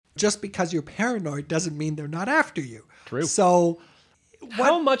just because you're paranoid doesn't mean they're not after you. True. So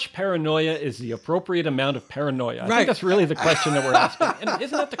how much paranoia is the appropriate amount of paranoia? I Right. think that's really the question that we're asking. And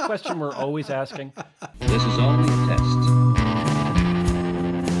isn't that the question we're always asking? This is only a test.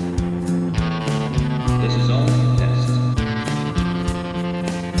 This is only a test.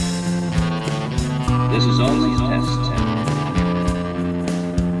 This is only a test.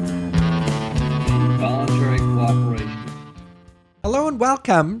 Voluntary cooperation. hello and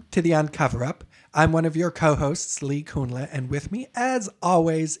welcome to the Uncover Up. I'm one of your co-hosts, Lee Kuhnle, and with me, as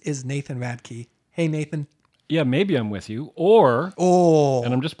always, is Nathan Radke. Hey, Nathan. Yeah, maybe I'm with you. Or, Oh,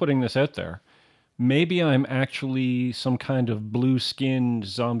 and I'm just putting this out there, maybe I'm actually some kind of blue-skinned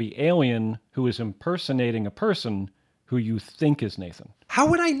zombie alien who is impersonating a person who you think is Nathan. how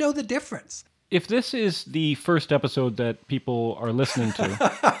would I know the difference? If this is the first episode that people are listening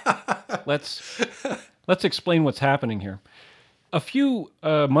to, let's explain what's happening here. A few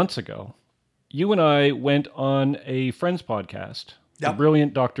months ago, you and I went on a friend's podcast, the Yep.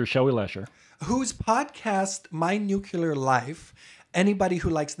 brilliant Dr. Shelley Lesher. Whose podcast, My Nuclear Life, anybody who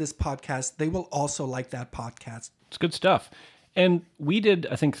likes this podcast, they will also like that podcast. It's good stuff. And we did,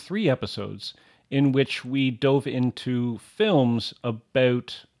 I think, 3 episodes in which we dove into films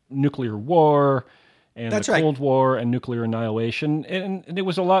about nuclear war and That's the right. Cold War and nuclear annihilation. And it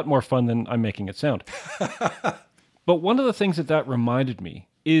was a lot more fun than I'm making it sound. But one of the things that reminded me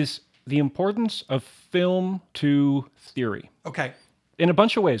is the importance of film to theory Okay. in a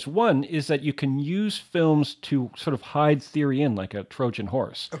bunch of ways. One is that you can use films to sort of hide theory in like a Trojan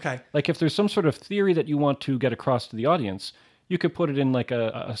horse. Okay. Like if there's some sort of theory that you want to get across to the audience, you could put it in like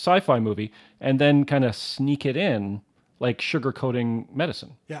a sci-fi movie and then kind of sneak it in like sugarcoating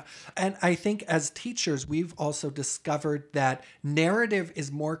medicine. Yeah. And I think as teachers, we've also discovered that narrative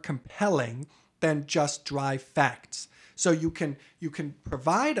is more compelling than just dry facts. So you can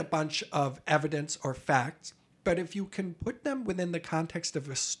provide a bunch of evidence or facts, but if you can put them within the context of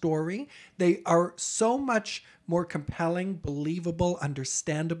a story, they are so much more compelling, believable,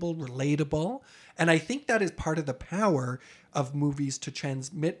 understandable, relatable. And I think that is part of the power of movies to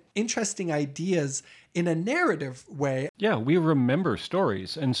transmit interesting ideas in a narrative way. Yeah, we remember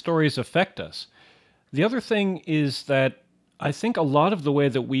stories and stories affect us. The other thing is that I think a lot of the way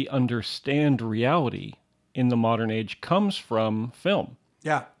that we understand reality in the modern age comes from film.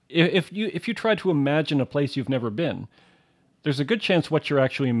 Yeah. If you try to imagine a place you've never been, there's a good chance what you're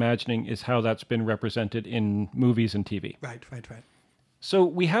actually imagining is how that's been represented in movies and TV. Right. So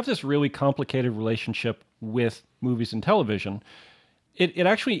we have this really complicated relationship with movies and television.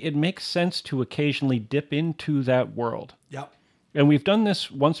 It makes sense to occasionally dip into that world. Yep. And we've done this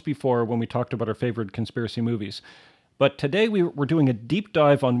once before when we talked about our favorite conspiracy movies. But today we're doing a deep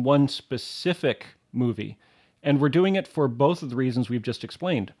dive on one specific movie. And we're doing it for both of the reasons we've just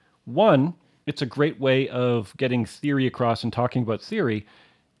explained. One, it's a great way of getting theory across and talking about theory.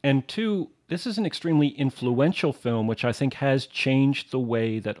 And two, this is an extremely influential film, which I think has changed the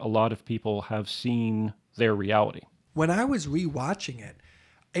way that a lot of people have seen their reality. When I was rewatching it,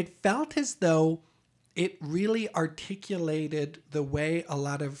 it felt as though it really articulated the way a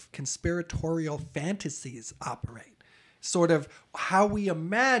lot of conspiratorial fantasies operate. Sort of how we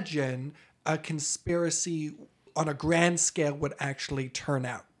imagine a conspiracy on a grand scale would actually turn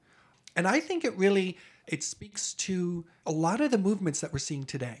out. And I think it speaks to a lot of the movements that we're seeing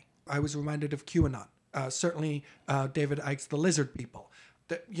today. I was reminded of QAnon, certainly David Icke's The Lizard People,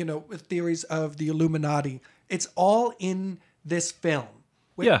 with theories of the Illuminati. It's all in this film.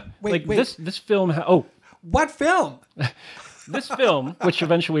 Wait. This film. What film? This film, which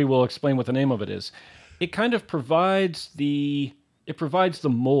eventually we'll explain what the name of it is, it kind of provides the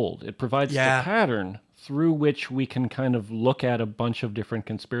mold. It provides the pattern through which we can kind of look at a bunch of different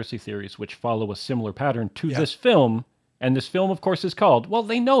conspiracy theories which follow a similar pattern to this film. And this film, of course, is called, well,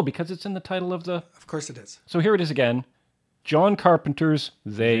 they know because it's in the title of the... Of course it is. So here it is again. John Carpenter's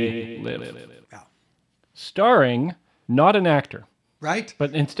They Live. Yeah. Starring, not an actor, Right?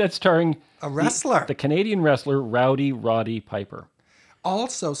 but instead starring... A wrestler. The Canadian wrestler, Rowdy Roddy Piper.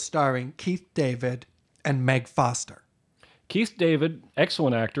 Also starring Keith David and Meg Foster. Keith David,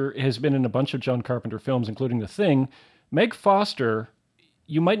 excellent actor, has been in a bunch of John Carpenter films, including The Thing. Meg Foster,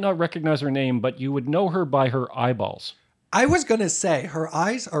 you might not recognize her name, but you would know her by her eyeballs. I was going to say, her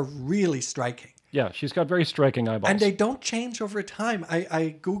eyes are really striking. Yeah, she's got very striking eyeballs. And they don't change over time.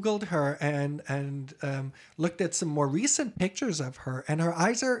 I Googled her and looked at some more recent pictures of her, and her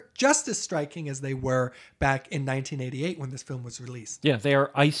eyes are just as striking as they were back in 1988 when this film was released. Yeah, they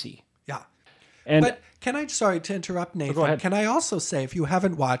are icy. Yeah. And But can I, sorry to interrupt, Nathan. go ahead. Can I also say, if you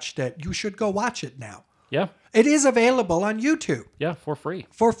haven't watched it, you should go watch it now. Yeah. It is available on YouTube. Yeah, for free.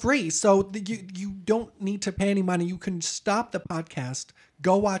 For free. So you don't need to pay any money. You can stop the podcast,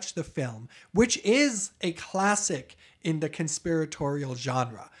 go watch the film, which is a classic in the conspiratorial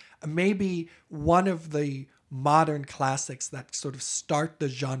genre. Maybe one of the modern classics that sort of start the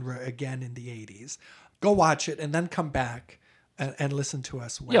genre again in the 80s. Go watch it and then come back and listen to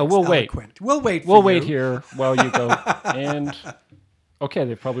us. Yeah, we'll wait. We'll wait for We'll you. wait here while you go. And okay,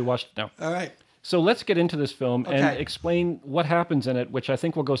 they've probably watched it now. All right. So let's get into this film and Okay. explain what happens in it, which I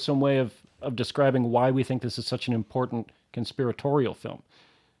think will go some way of describing why we think this is such an important conspiratorial film.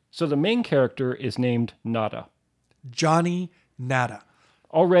 So the main character is named Nada. Johnny Nada.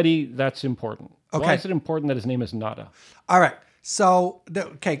 Already, that's important. Why Okay. is it important that his name is Nada? All right. So,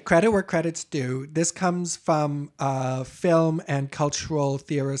 credit where credit's due. This comes from film and cultural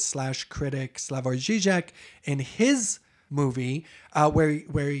theorist / critic Slavoj Zizek in his movie, where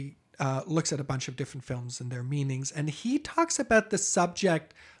he looks at a bunch of different films and their meanings, and he talks about the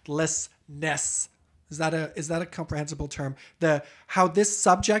subjectlessness. Is that a comprehensible term? How this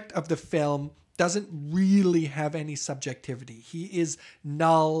subject of the film doesn't really have any subjectivity. He is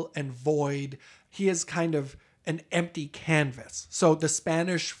null and void. He is kind of an empty canvas. So the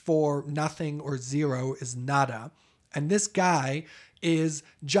Spanish for nothing or zero is nada. And this guy is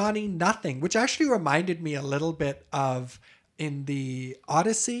Johnny Nothing, which actually reminded me a little bit of in the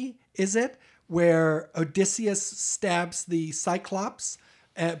Odyssey, is it? Where Odysseus stabs the Cyclops,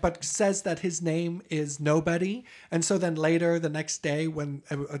 but says that his name is Nobody. And so then later, the next day, when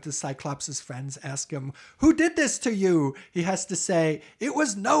the Cyclops' friends ask him, who did this to you? He has to say, it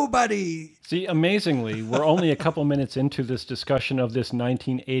was nobody. See, amazingly, we're only a couple minutes into this discussion of this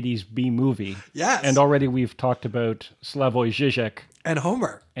 1980s B movie. Yes. And already we've talked about Slavoj Zizek And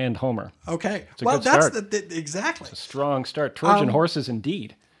Homer. and Homer. Okay. a Well, good that's start. Exactly. Strong start. Trojan horses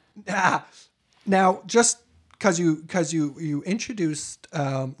indeed. Now, just because you introduced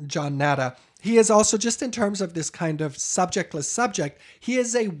John Nada, he is also, just in terms of this kind of subjectless subject, he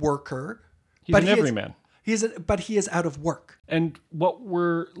is a worker. He's an everyman. But he is out of work. And what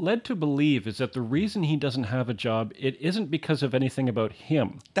we're led to believe is that the reason he doesn't have a job, it isn't because of anything about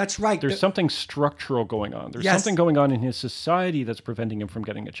him. That's right. There's something structural going on. There's Yes. something going on in his society that's preventing him from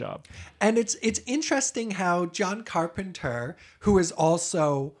getting a job. And it's interesting how John Carpenter, who is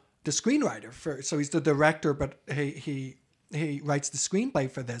also the screenwriter so he's the director, but he writes the screenplay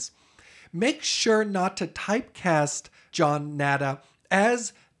for this, makes sure not to typecast John Nada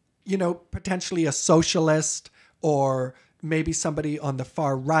as, potentially a socialist or maybe somebody on the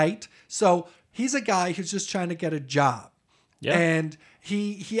far right. So he's a guy who's just trying to get a job. Yeah. And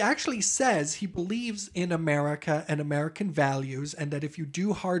he actually says he believes in America and American values, and that if you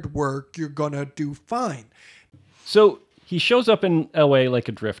do hard work, you're going to do fine. So he shows up in LA like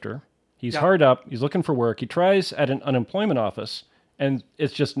a drifter. He's hard up. He's looking for work. He tries at an unemployment office, and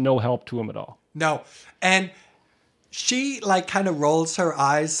it's just no help to him at all. No. And she kind of rolls her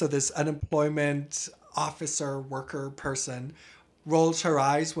eyes. So this unemployment officer, worker person rolls her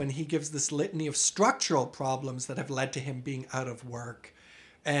eyes when he gives this litany of structural problems that have led to him being out of work.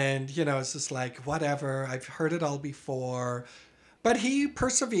 And, it's just like, whatever, I've heard it all before. But he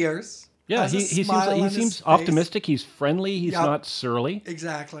perseveres. Yeah, has a he smile on his seems face. optimistic. He's friendly. He's Yep. not surly.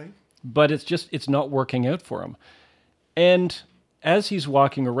 Exactly. But it's not working out for him. And as he's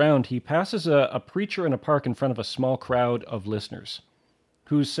walking around, he passes a preacher in a park in front of a small crowd of listeners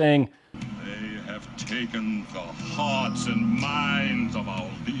who's saying, They have taken the hearts and minds of our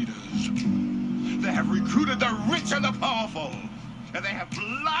leaders. They have recruited the rich and the powerful, and they have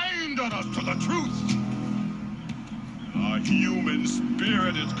blinded us to the truth. Our human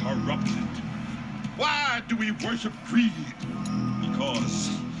spirit is corrupted. Why do we worship greed? Because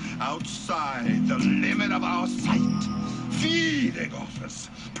outside the limit of our sight, feeding off us,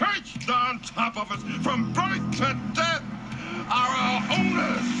 perched on top of us from birth to death, are our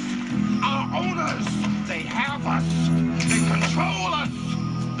owners. Our owners. They have us. They control us.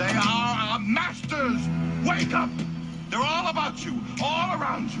 They are our masters. Wake up. They're all about you, all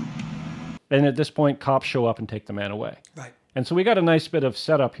around you. and at this point, cops show up and take the man away. Right. And so we got a nice bit of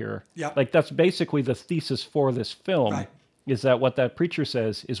setup here. Yep. Like that's basically the thesis for this film, Right. is that what that preacher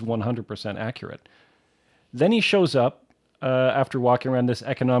says is 100% accurate. Then he shows up after walking around this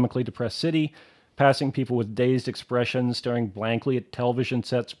economically depressed city, passing people with dazed expressions, staring blankly at television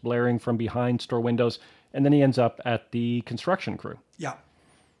sets blaring from behind store windows, and then he ends up at the construction crew. Yeah.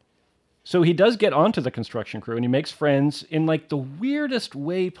 So he does get onto the construction crew, and he makes friends in the weirdest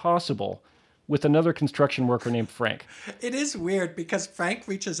way possible with another construction worker named Frank. It is weird because Frank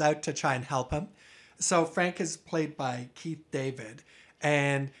reaches out to try and help him. So Frank is played by Keith David.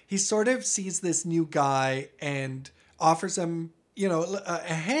 And he sort of sees this new guy and offers him,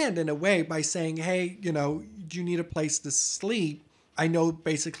 a hand in a way by saying, hey, do you need a place to sleep? I know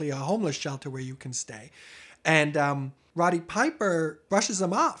basically a homeless shelter where you can stay. And Roddy Piper brushes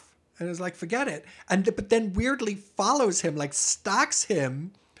him off and is like, forget it. But then weirdly follows him, like stalks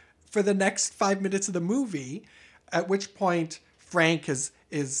him for the next 5 minutes of the movie, at which point Frank is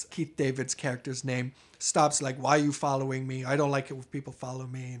Keith David's character's name, stops like, why are you following me? I don't like it when people follow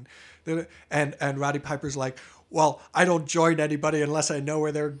me. And Roddy Piper's like, well, I don't join anybody unless I know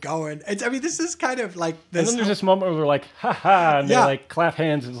where they're going. This is kind of like this. And then there's this moment where they're like, ha ha, and they like clap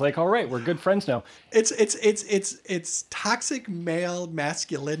hands. It's like, all right, we're good friends now. It's toxic male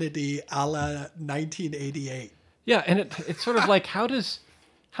masculinity a la 1988. Yeah, and it's sort of like, how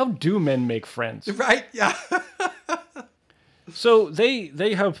do men make friends? Right? Yeah. So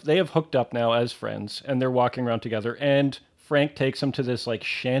they have hooked up now as friends, and they're walking around together, and Frank takes him to this like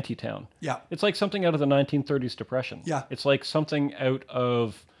shanty town. Yeah. It's like something out of the 1930s Depression. Yeah. It's like something out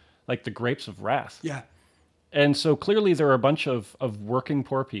of like the Grapes of Wrath. Yeah. And so clearly there are a bunch of working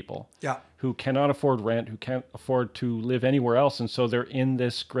poor people who cannot afford rent, who can't afford to live anywhere else. And so they're in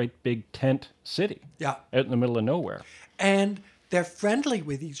this great big tent city out in the middle of nowhere. And they're friendly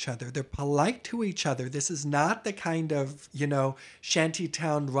with each other. They're polite to each other. This is not the kind of, shanty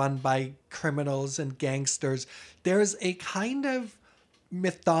town run by criminals and gangsters. There's a kind of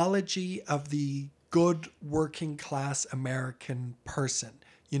mythology of the good working class American person,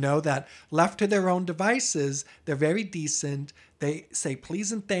 that left to their own devices, they're very decent. They say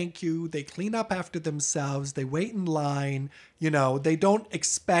please and thank you. They clean up after themselves. They wait in line. They don't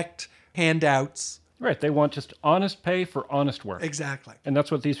expect handouts. Right. They want just honest pay for honest work. Exactly. And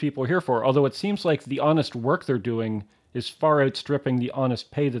that's what these people are here for. Although it seems like the honest work they're doing is far outstripping the honest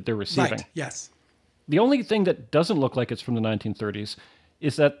pay that they're receiving. Right. Yes. The only thing that doesn't look like it's from the 1930s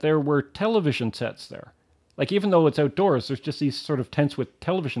is that there were television sets there. Like, even though it's outdoors, there's just these sort of tents with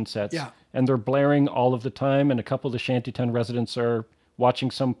television sets. Yeah. And they're blaring all of the time, and a couple of the shantytown residents are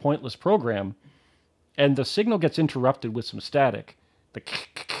watching some pointless program. And the signal gets interrupted with some static.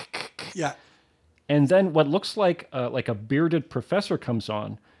 Yeah. And then what looks like a bearded professor comes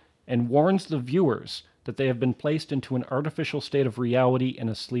on and warns the viewers that they have been placed into an artificial state of reality in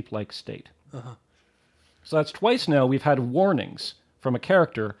a sleep-like state. Uh-huh. So that's twice now we've had warnings from a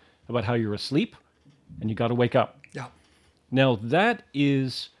character about how you're asleep and you got to wake up. Yeah. Now that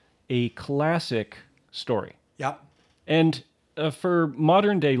is a classic story. Yeah. And for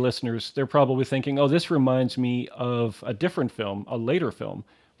modern day listeners, they're probably thinking, oh, this reminds me of a different film, a later film.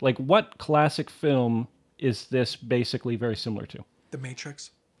 Like, what classic film is this basically very similar to? The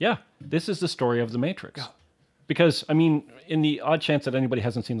Matrix. Yeah, this is the story of The Matrix. Yeah. Because, in the odd chance that anybody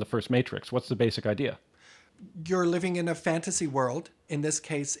hasn't seen the first Matrix, what's the basic idea? You're living in a fantasy world. In this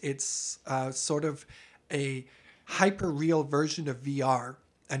case, it's sort of a hyper-real version of VR,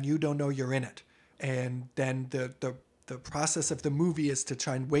 and you don't know you're in it. And then the process of the movie is to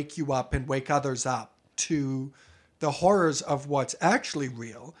try and wake you up and wake others up to the horrors of what's actually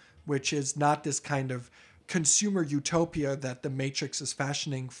real, which is not this kind of consumer utopia that the Matrix is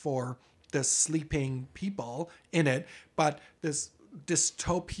fashioning for the sleeping people in it, but this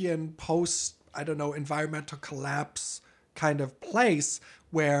dystopian environmental collapse kind of place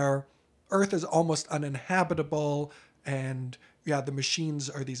where Earth is almost uninhabitable and the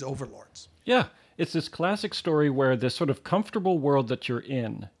machines are these overlords. Yeah, it's this classic story where this sort of comfortable world that you're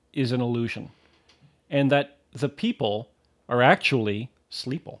in is an illusion. And that the people are actually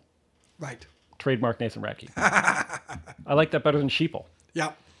sleeple. Right. Trademark Nathan Radke. I like that better than sheeple.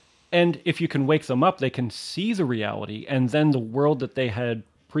 Yeah. And if you can wake them up, they can see the reality, and then the world that they had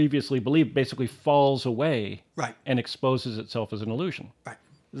previously believed basically falls away and exposes itself as an illusion. Right.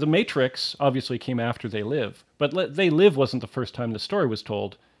 The Matrix obviously came after They Live, but They Live wasn't the first time the story was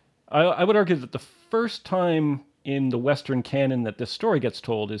told. I would argue that the first time in the Western canon that this story gets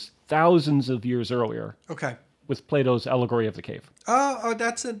told is thousands of years earlier. Okay. With Plato's Allegory of the Cave. Oh,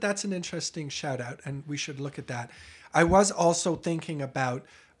 that's an interesting shout out, and we should look at that. I was also thinking about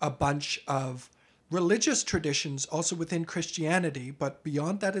a bunch of religious traditions also within Christianity, but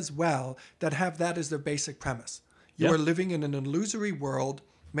beyond that as well, that have that as their basic premise. You are living in an illusory world,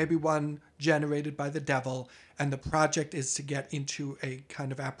 maybe one generated by the devil, and the project is to get into a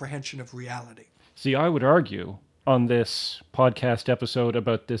kind of apprehension of reality. See, I would argue on this podcast episode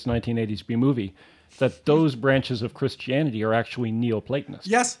about this 1980s B-movie that those branches of Christianity are actually Neoplatonist.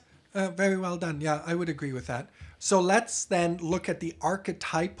 Yes, very well done. Yeah, I would agree with that. So let's then look at the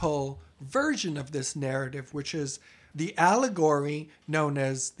archetypal version of this narrative, which is the allegory known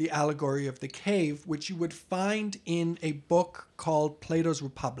as the allegory of the cave, which you would find in a book called Plato's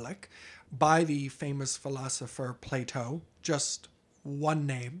Republic by the famous philosopher Plato, just one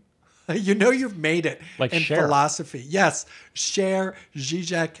name. You know you've made it Like in Cher. philosophy. Yes, Cher,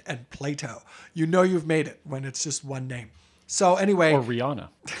 Zizek, and Plato. You know you've made it when it's just one name. So anyway, Or Rihanna.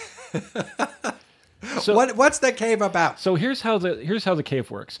 So, what's the cave about? So here's how the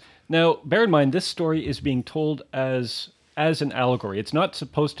cave works. Now, bear in mind, this story is being told as an allegory. It's not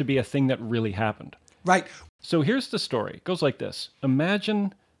supposed to be a thing that really happened. Right. So here's the story. It goes like this.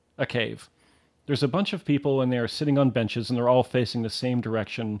 Imagine a cave. There's a bunch of people, and they're sitting on benches, and they're all facing the same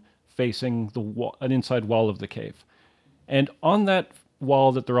direction, facing an inside wall of the cave. And on that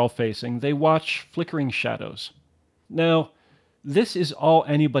wall that they're all facing, they watch flickering shadows. Now, this is all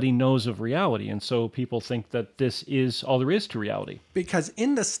anybody knows of reality, and so people think that this is all there is to reality. Because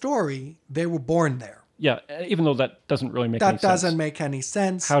in the story, they were born there. Yeah, even though that doesn't really make any sense. That doesn't make any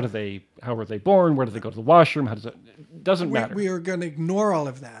sense. How were they born? Where do they go to the washroom? It doesn't matter. We are going to ignore all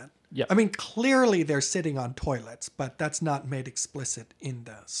of that. Yeah. I mean, clearly they're sitting on toilets, but that's not made explicit in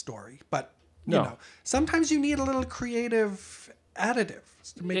the story. But, you know, sometimes you need a little creative additive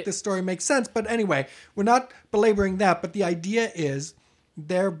to make the story make sense. But anyway, we're not belaboring that. But the idea is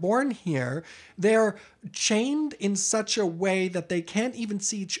they're born here. They're chained in such a way that they can't even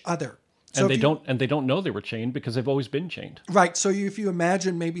see each other. So and they don't know they were chained because they've always been chained. Right. So if you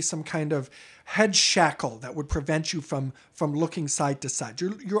imagine maybe some kind of head shackle that would prevent you from looking side to side,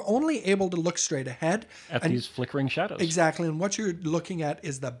 you're only able to look straight ahead At these flickering shadows. Exactly. And what you're looking at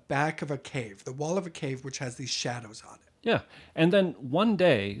is the back of a cave, the wall of a cave, which has these shadows on it. Yeah. And then one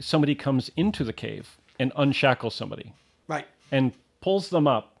day somebody comes into the cave and unshackles somebody. Right. And pulls them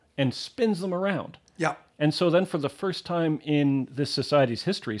up and spins them around. Yeah. And so then for the first time in this society's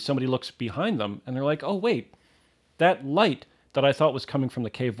history, somebody looks behind them and they're like, oh, wait, that light that I thought was coming from the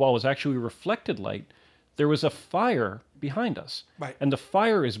cave wall was actually reflected light. There was a fire behind us. Right. And the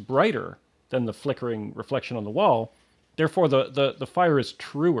fire is brighter than the flickering reflection on the wall. Therefore, the fire is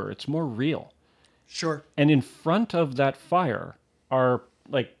truer. It's more real. Sure. And in front of that fire are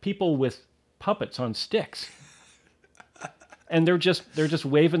like people with puppets on sticks. And they're just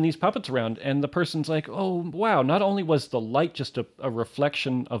waving these puppets around. And the person's like, oh, wow, not only was the light just a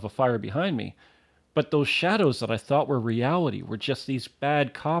reflection of a fire behind me, but those shadows that I thought were reality were just these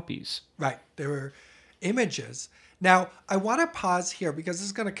bad copies. Right. They were images. Now, I want to pause here because this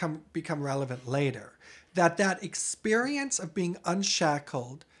is going to become relevant later. That experience of being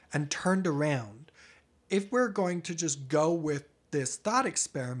unshackled and turned around, if we're going to just go with this thought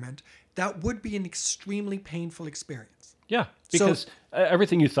experiment, that would be an extremely painful experience. Yeah, because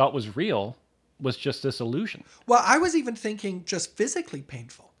everything you thought was real was just this illusion. Well, I was even thinking just physically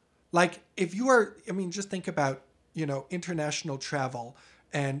painful. Like if you are, just think about, international travel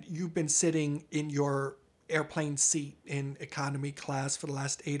and you've been sitting in your airplane seat in economy class for the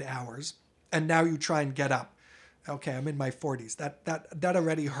last 8 hours and now you try and get up. Okay, I'm in my 40s. That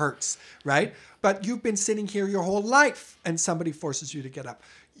already hurts, right? But you've been sitting here your whole life and somebody forces you to get up.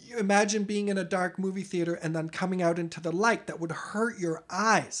 You imagine being in a dark movie theater and then coming out into the light. That would hurt your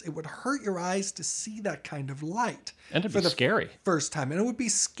eyes. It would hurt your eyes to see that kind of light. And it'd be scary. First time. And it would be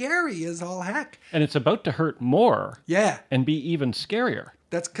scary as all heck. And it's about to hurt more. Yeah. And be even scarier.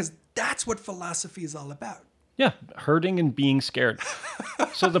 That's because that's what philosophy is all about. Yeah, hurting and being scared.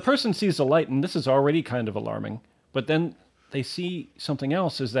 So the person sees the light, and this is already kind of alarming. But then they see something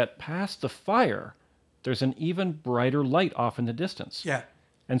else, is that past the fire, there's an even brighter light off in the distance. Yeah.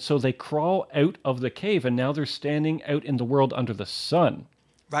 And so they crawl out of the cave, and now they're standing out in the world under the sun.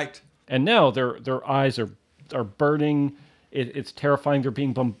 Right. And now their eyes are burning. It's terrifying. They're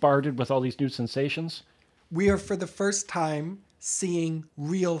being bombarded with all these new sensations. We are for the first time seeing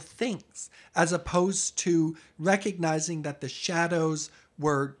real things, as opposed to recognizing that the shadows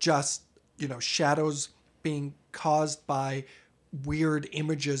were just, shadows being caused by weird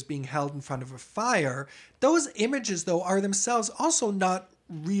images being held in front of a fire. Those images, though, are themselves also not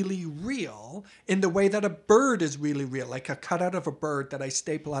really real in the way that a bird is really real. Like a cutout of a bird that I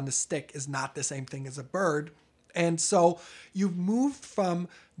staple on a stick is not the same thing as a bird. And so you've moved from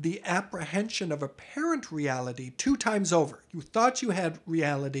the apprehension of apparent reality 2 times over. You thought you had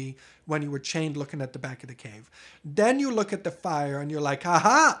reality when you were chained looking at the back of the cave. Then you look at the fire and you're like,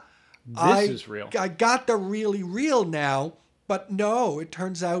 aha, This is real. I got the really real now. But no, it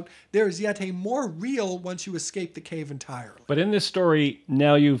turns out there is yet a more real once you escape the cave entirely. But in this story,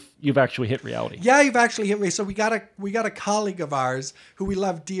 now you've actually hit reality. Yeah, you've actually hit reality. So we got a colleague of ours who we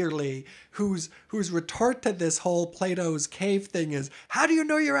love dearly, whose retort to this whole Plato's cave thing is, how do you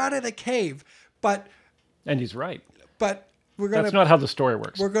know you're out of the cave? And he's right. But That's not how the story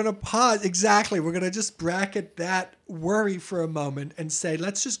works. We're going to pause. Exactly. We're going to just bracket that worry for a moment and say,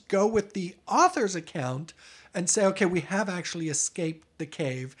 let's just go with the author's account and say, okay, we have actually escaped the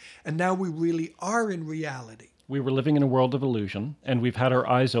cave, and now we really are in reality. We were living in a world of illusion, and we've had our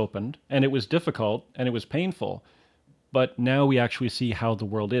eyes opened, and it was difficult, and it was painful, but now we actually see how the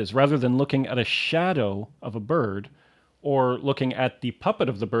world is. Rather than looking at a shadow of a bird or looking at the puppet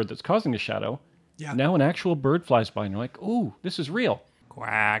of the bird that's causing the shadow, now an actual bird flies by, and you're like, ooh, this is real.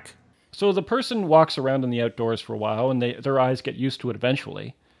 Quack. So the person walks around in the outdoors for a while, and their eyes get used to it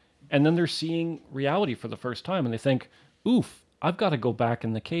eventually, and then they're seeing reality for the first time, and they think, oof, I've got to go back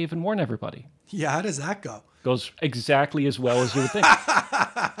in the cave and warn everybody. Yeah, how does that go? Goes exactly as well as you would think.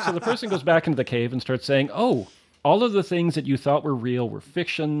 So the person goes back into the cave and starts saying, oh, all of the things that you thought were real were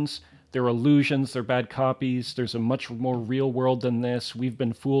fictions, they're illusions, they're bad copies, there's a much more real world than this, we've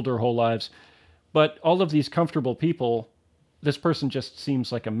been fooled our whole lives. But all of these comfortable people, this person just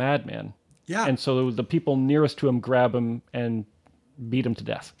seems like a madman. Yeah. And so the people nearest to him grab him and beat him to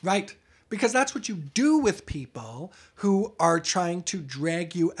death. Right. Because that's what you do with people who are trying to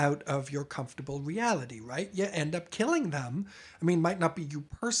drag you out of your comfortable reality, right? You end up killing them. I mean, might not be you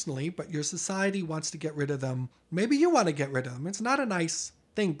personally, but your society wants to get rid of them. Maybe you want to get rid of them. It's not a nice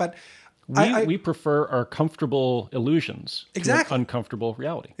thing, but we prefer our comfortable illusions to an uncomfortable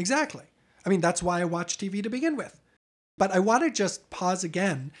reality. Exactly. I mean, that's why I watch TV to begin with. But I want to just pause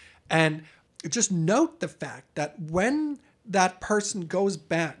again and just note the fact that when that person goes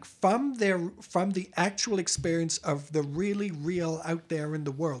back from the actual experience of the really real out there in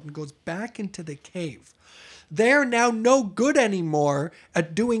the world and goes back into the cave, they're now no good anymore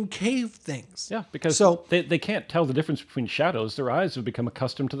at doing cave things. Yeah, because they can't tell the difference between shadows. Their eyes have become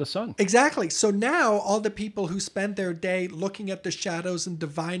accustomed to the sun. Exactly. So now all the people who spend their day looking at the shadows and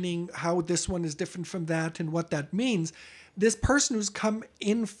divining how this one is different from that and what that means, this person who's come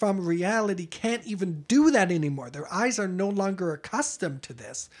in from reality can't even do that anymore. Their eyes are no longer accustomed to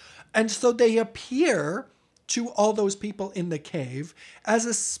this. And so they appear to all those people in the cave as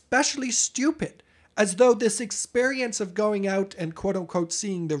especially stupid, as though this experience of going out and quote unquote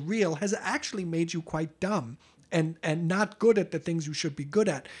seeing the real has actually made you quite dumb and not good at the things you should be good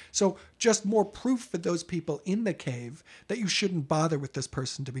at. So just more proof for those people in the cave that you shouldn't bother with this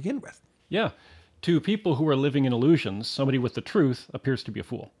person to begin with. Yeah. To people who are living in illusions, somebody with the truth appears to be a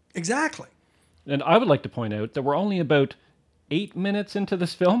fool. Exactly. And I would like to point out that we're only about 8 minutes into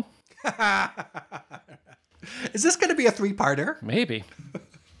this film. Is this going to be a 3-parter? Maybe.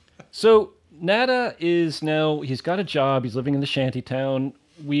 So Nada is now, he's got a job, he's living in the shanty town.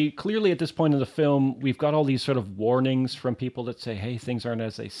 We clearly, at this point in the film, we've got all these sort of warnings from people that say, hey, things aren't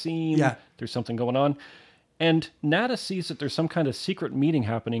as they seem. Yeah. There's something going on. And Nada sees that there's some kind of secret meeting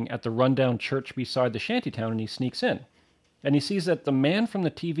happening at the rundown church beside the shantytown, and he sneaks in. And he sees that the man from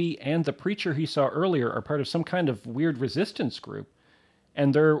the TV and the preacher he saw earlier are part of some kind of weird resistance group,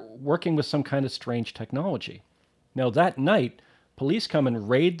 and they're working with some kind of strange technology. Now, that night, police come and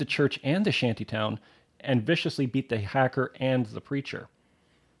raid the church and the shantytown and viciously beat the hacker and the preacher.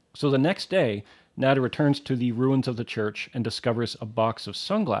 So the next day, Nada returns to the ruins of the church and discovers a box of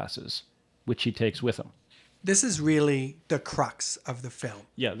sunglasses, which he takes with him. This is really the crux of the film.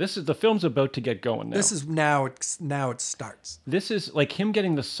 Yeah, the film's about to get going now. This is now it starts. This is like him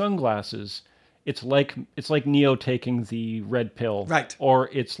getting the sunglasses. It's like Neo taking the red pill. Right. Or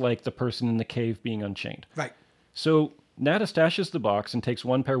it's like the person in the cave being unchained. Right. So Nada stashes the box and takes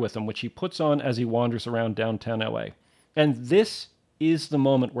one pair with him, which he puts on as he wanders around downtown LA. And this is the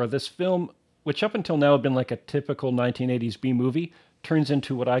moment where this film, which up until now had been like a typical 1980s B movie, turns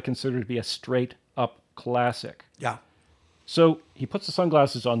into what I consider to be a straight up classic. Yeah. So he puts the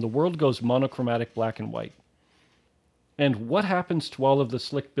sunglasses on. The world goes monochromatic black and white. And what happens to all of the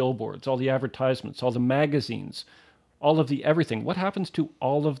slick billboards, all the advertisements, all the magazines, all of the everything? What happens to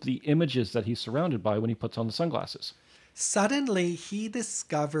all of the images that he's surrounded by when he puts on the sunglasses? Suddenly, he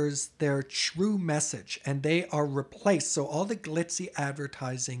discovers their true message, and they are replaced. So all the glitzy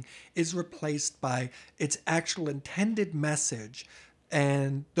advertising is replaced by its actual intended message.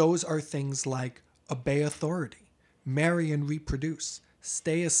 And those are things like obey authority, marry and reproduce,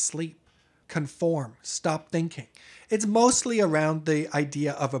 stay asleep, conform, stop thinking. It's mostly around the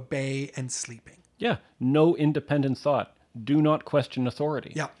idea of obey and sleeping. Yeah, no independent thought. Do not question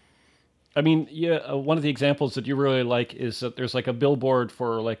authority. Yeah. I mean, one of the examples that you really like is that there's like a billboard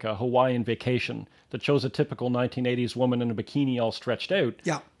for like a Hawaiian vacation that shows a typical 1980s woman in a bikini all stretched out.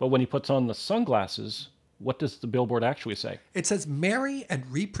 Yeah. But when he puts on the sunglasses, what does the billboard actually say? It says marry and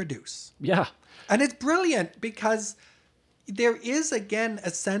reproduce. Yeah. And it's brilliant because there is, again,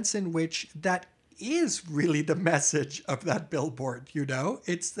 a sense in which that is really the message of that billboard, you know?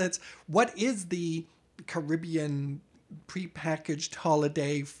 That's what is the Caribbean prepackaged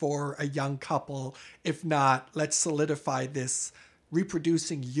holiday for a young couple, if not, let's solidify this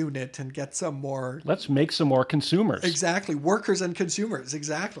reproducing unit and get some more. Let's make some more consumers. Exactly. Workers and consumers.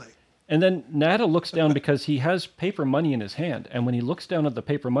 Exactly. And then Nada looks down because he has paper money in his hand. And when he looks down at the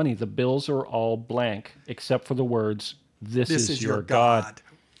paper money, the bills are all blank except for the words, this is your God.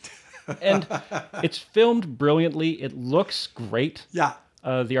 And it's filmed brilliantly. It looks great. Yeah.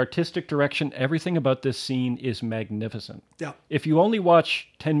 The artistic direction, everything about this scene is magnificent. Yeah. If you only watch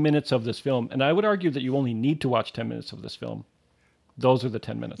 10 minutes of this film, and I would argue that you only need to watch 10 minutes of this film, those are the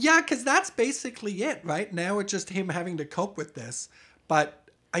 10 minutes. Yeah, because that's basically it, right? Now it's just him having to cope with this. But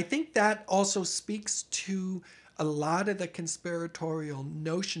I think that also speaks to a lot of the conspiratorial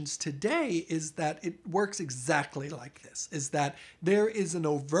notions today, is that it works exactly like this, is that there is an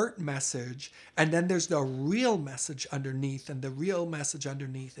overt message and then there's the real message underneath. And the real message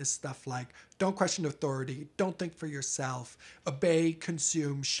underneath is stuff like, don't question authority, don't think for yourself, obey,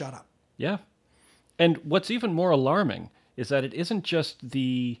 consume, shut up. Yeah. And what's even more alarming is that it isn't just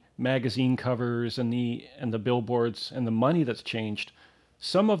the magazine covers and the billboards and the money that's changed.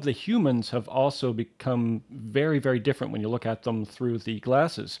 Some of the humans have also become very, very different when you look at them through the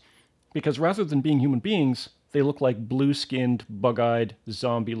glasses. Because rather than being human beings, they look like blue-skinned, bug-eyed,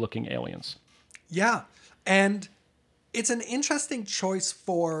 zombie-looking aliens. Yeah. And it's an interesting choice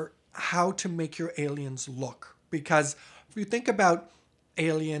for how to make your aliens look. Because if you think about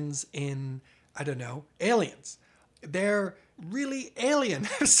aliens in, I don't know, Aliens, they're really alien.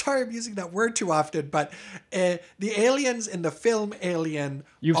 Sorry, I'm using that word too often, but the aliens in the film Alien.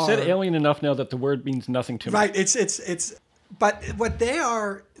 You've said alien enough now that the word means nothing to me. Right. It's. But what they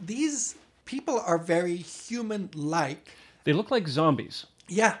are, these people are very human-like. They look like zombies.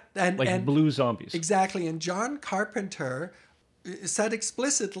 Yeah, and blue zombies. Exactly. And John Carpenter said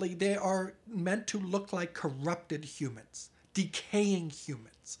explicitly they are meant to look like corrupted humans, decaying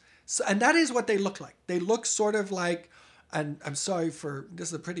humans. So, and that is what they look like. They look sort of like, and I'm sorry for, this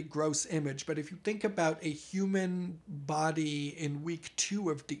is a pretty gross image, but if you think about a human body in week 2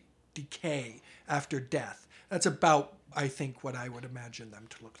 of decay after death, that's about, I think, what I would imagine them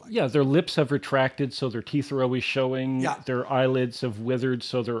to look like. Yeah, their lips have retracted, so their teeth are always showing. Yeah. Their eyelids have withered,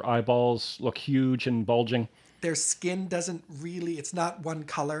 so their eyeballs look huge and bulging. Their skin doesn't really, it's not one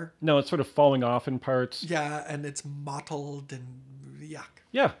color. No, it's sort of falling off in parts. Yeah, and it's mottled and yuck.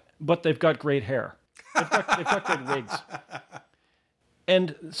 Yeah, but they've got great hair. They've got great wigs.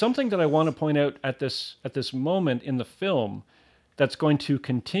 And something that I want to point out at this moment in the film that's going to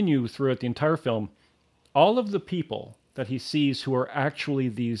continue throughout the entire film, all of the people that he sees who are actually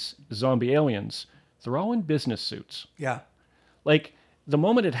these zombie aliens, they're all in business suits. Yeah. Like, the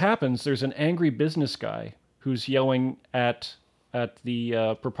moment it happens, there's an angry business guy who's yelling at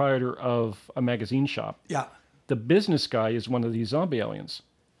the proprietor of a magazine shop. Yeah. The business guy is one of these zombie aliens.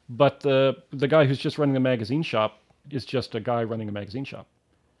 But the guy who's just running the magazine shop is just a guy running a magazine shop.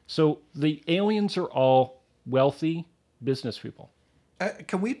 So the aliens are all wealthy business people.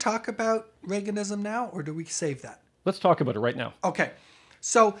 Can we talk about Reaganism now, or do we save that? Let's talk about it right now. Okay.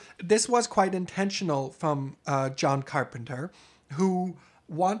 So this was quite intentional from John Carpenter, who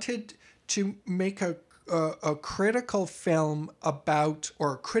wanted to make a critical film about,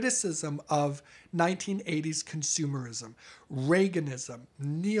 or a criticism of 1980s consumerism, Reaganism,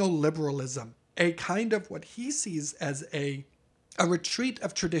 neoliberalism, a kind of what he sees as a retreat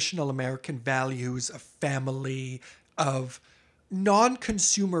of traditional American values, of family, of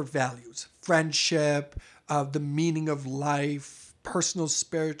non-consumer values, friendship, the meaning of life, personal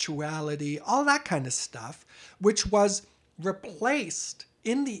spirituality, all that kind of stuff, which was replaced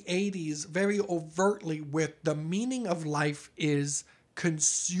in the 80s very overtly with the meaning of life is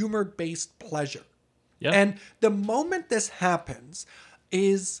consumer-based pleasure. Yeah. And the moment this happens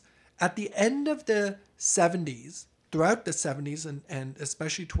is at the end of the 70s, throughout the 70s and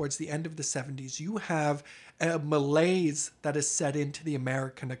especially towards the end of the 70s, you have a malaise that is set into the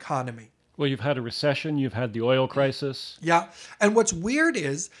American economy. Well, you've had a recession, you've had the oil crisis. Yeah. And what's weird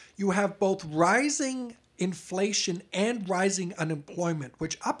is you have both rising inflation and rising unemployment,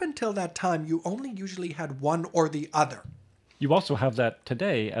 which up until that time, you only usually had one or the other. You also have that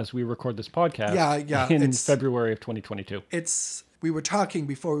today as we record this podcast in February of 2022. We were talking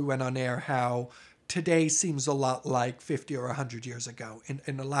before we went on air how today seems a lot like 50 or 100 years ago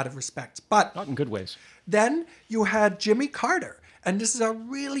in a lot of respects. But not in good ways. Then you had Jimmy Carter. And this is a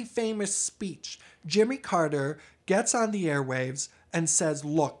really famous speech. Jimmy Carter gets on the airwaves and says,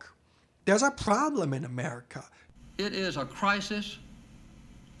 look, there's a problem in America. It is a crisis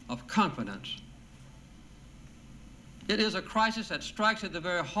of confidence It is a crisis that strikes at the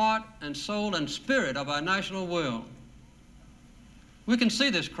very heart and soul and spirit of our national will. We can see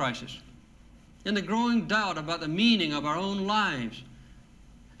this crisis in the growing doubt about the meaning of our own lives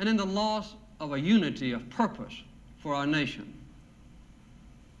and in the loss of a unity of purpose for our nation.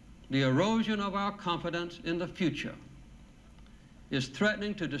 The erosion of our confidence in the future is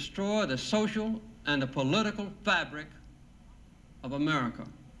threatening to destroy the social and the political fabric of America.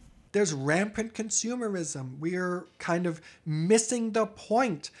 There's rampant consumerism. We're kind of missing the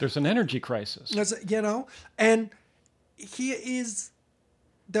point. There's an energy crisis. You know, and he is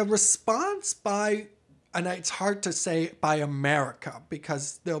the response by, and it's hard to say by America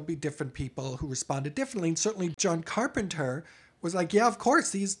because there'll be different people who responded differently. And certainly John Carpenter was like, yeah, of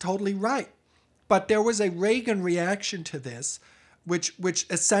course, he's totally right. But there was a Reagan reaction to this, which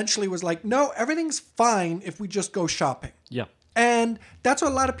essentially was like, no, everything's fine if we just go shopping. Yeah. And that's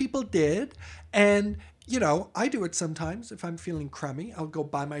what a lot of people did. And, you know, I do it sometimes. If I'm feeling crummy, I'll go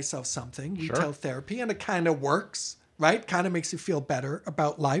buy myself something, retail therapy, and it kind of works, right? Kind of makes you feel better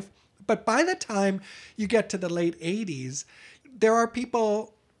about life. But by the time you get to the late 80s, there are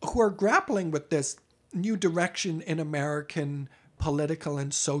people who are grappling with this new direction in American political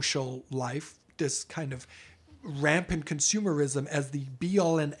and social life, this kind of rampant consumerism as the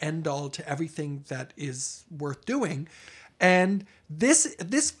be-all and end-all to everything that is worth doing. And this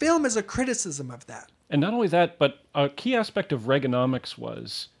film is a criticism of that. And not only that, but a key aspect of Reaganomics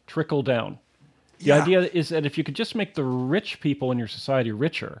was trickle down. The idea is that if you could just make the rich people in your society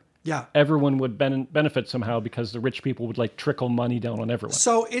richer, everyone would benefit somehow because the rich people would like trickle money down on everyone.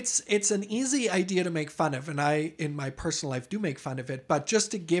 So it's an easy idea to make fun of, and I, in my personal life, do make fun of it. But just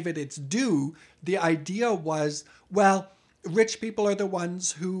to give it its due, the idea was, well, rich people are the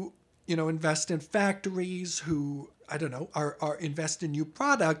ones who, you know, invest in factories, who, I don't know, are invest in new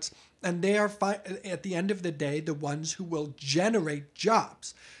products, and they are at the end of the day the ones who will generate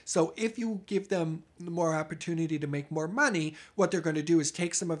jobs. So if you give them more opportunity to make more money, what they're going to do is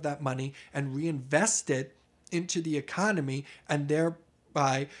take some of that money and reinvest it into the economy, and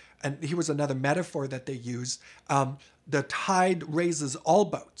thereby, and here was another metaphor that they used, the tide raises all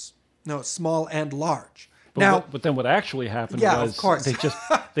boats, small and large. But then what actually happened was of course. they just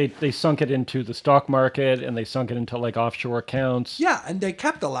they sunk it into the stock market, and they sunk it into like offshore accounts. Yeah, and they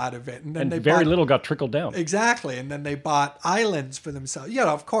kept a lot of it, and then very little got trickled down. Exactly, and then they bought islands for themselves. Yeah,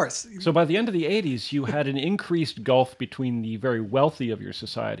 of course. So by the end of the 80s, you had an increased gulf between the very wealthy of your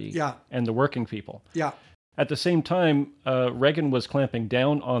society and the working people. Yeah. At the same time, Reagan was clamping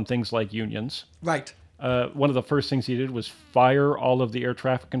down on things like unions. Right. One of the first things he did was fire all of the air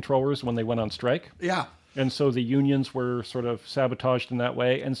traffic controllers when they went on strike. Yeah. And so the unions were sort of sabotaged in that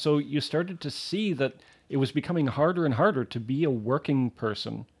way. And so you started to see that it was becoming harder and harder to be a working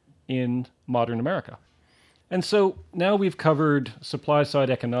person in modern America. And so now we've covered supply side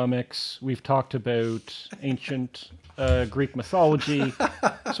economics. We've talked about ancient Greek mythology.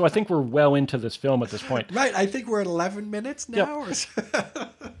 So I think we're well into this film at this point. Right. I think we're at 11 minutes now.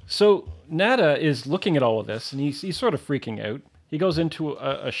 Yep. So Nada is looking at all of this, and he's sort of freaking out. He goes into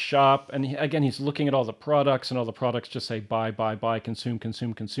a shop, and he's looking at all the products, and all the products just say buy, buy, buy, consume,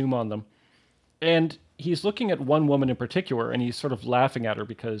 consume, consume on them. And he's looking at one woman in particular, and he's sort of laughing at her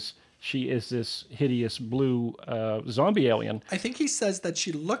because she is this hideous blue zombie alien. I think he says that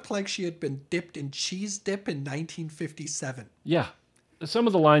she looked like she had been dipped in cheese dip in 1957. Yeah. Some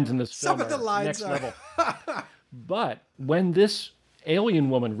of the lines in this film are next level. But when this alien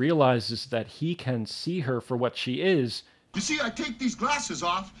woman realizes that he can see her for what she is... You see, I take these glasses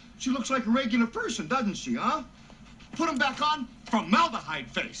off. She looks like a regular person, doesn't she, huh? Put them back on.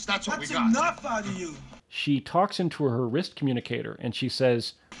 Formaldehyde face. That's what we got. That's enough out of you. She talks into her wrist communicator, and she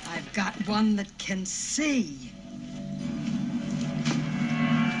says, I've got one that can see.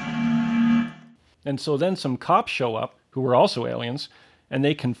 And so then some cops show up, who are also aliens, and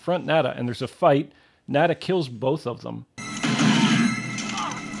they confront Nada, and there's a fight. Nada kills both of them.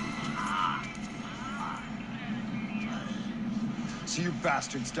 So you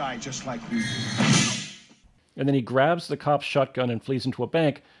bastards die just like we do. And then he grabs the cop's shotgun and flees into a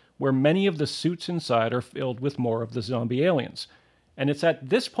bank where many of the suits inside are filled with more of the zombie aliens. And it's at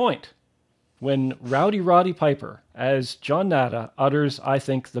this point when Rowdy Roddy Piper, as John Nada, utters, I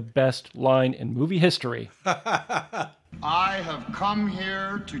think, the best line in movie history. I have come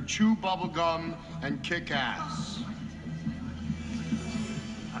here to chew bubblegum and kick ass.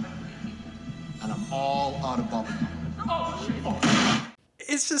 And I'm all out of bubblegum.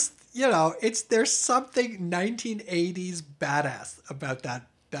 It's just, there's something 1980s badass about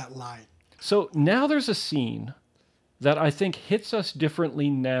that line. So now there's a scene that I think hits us differently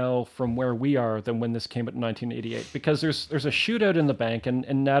now from where we are than when this came out in 1988. Because there's a shootout in the bank, and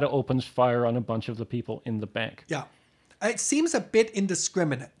Nada opens fire on a bunch of the people in the bank. Yeah. It seems a bit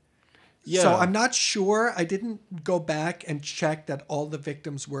indiscriminate. Yeah. So I'm not sure. I didn't go back and check that all the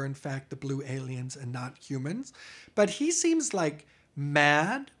victims were in fact the blue aliens and not humans. But he seems like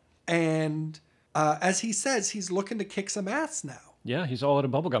mad, and as he says, he's looking to kick some ass now. Yeah, he's all out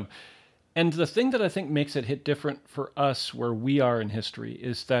of bubblegum. And the thing that I think makes it hit different for us where we are in history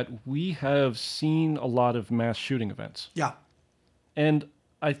is that we have seen a lot of mass shooting events. Yeah. And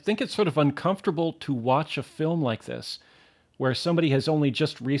I think it's sort of uncomfortable to watch a film like this where somebody has only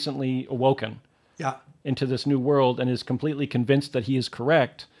just recently awoken into this new world and is completely convinced that he is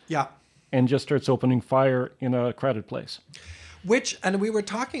correct. Yeah. And just starts opening fire in a crowded place. Which, and we were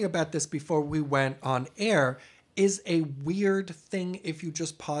talking about this before we went on air, is a weird thing if you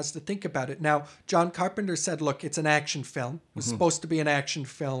just pause to think about it. Now, John Carpenter said, look, it's an action film. It was supposed to be an action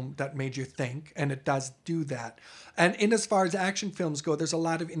film that made you think, and it does do that. And in as far as action films go, there's a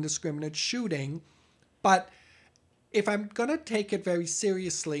lot of indiscriminate shooting. But if I'm going to take it very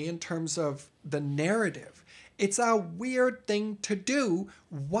seriously in terms of the narrative, it's a weird thing to do.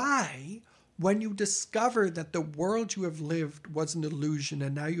 Why? When you discover that the world you have lived was an illusion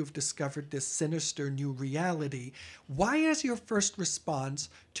and now you've discovered this sinister new reality, why is your first response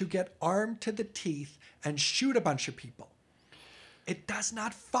to get armed to the teeth and shoot a bunch of people? It does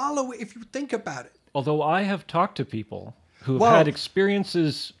not follow if you think about it. Although I have talked to people who have had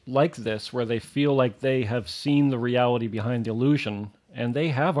experiences like this where they feel like they have seen the reality behind the illusion and they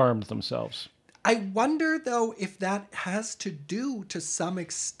have armed themselves. I wonder, though, if that has to do to some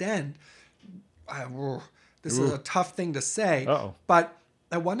extent. This is a tough thing to say, but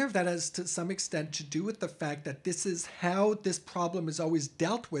I wonder if that has to some extent to do with the fact that this is how this problem is always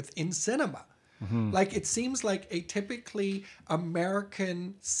dealt with in cinema. Like, it seems like a typically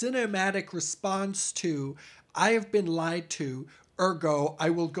American cinematic response to, I have been lied to, ergo, I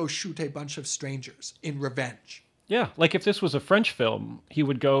will go shoot a bunch of strangers in revenge. Yeah, like if this was a French film, he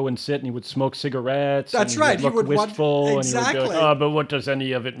would go and sit and he would smoke cigarettes. That's and right. He would look wistful. Exactly. And he would be like, but what does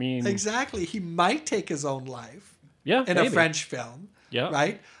any of it mean? Exactly. He might take his own life. Yeah, in maybe. a French film. Yeah.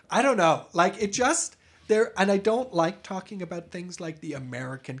 Right? I don't know. Like, it just there, and I don't like talking about things like the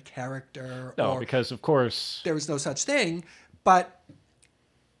American character. No, because of course there is no such thing. But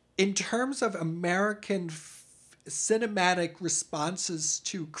in terms of American cinematic responses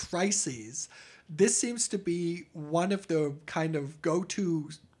to crises, this seems to be one of the kind of go-to,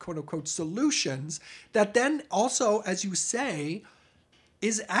 quote-unquote, solutions that then also, as you say,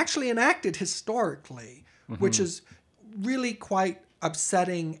 is actually enacted historically, which is really quite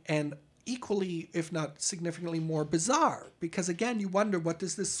upsetting and equally, if not significantly more bizarre. Because again, you wonder, what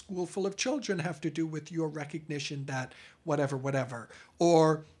does this school full of children have to do with your recognition that whatever,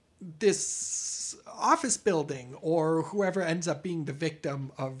 or this office building, or whoever ends up being the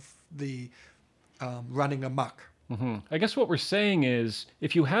victim of the running amok. I guess what we're saying is,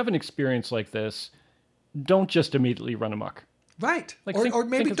 if you have an experience like this, don't just immediately run amok. Right. Like, or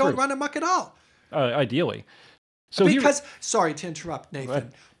maybe think it don't through. run amok at all. Ideally. So because, sorry to interrupt, Nathan,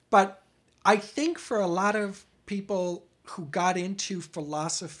 ahead. but I think for a lot of people who got into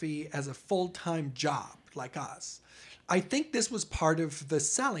philosophy as a full-time job, like us, I think this was part of the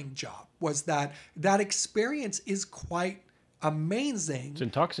selling job, was that experience is quite amazing. It's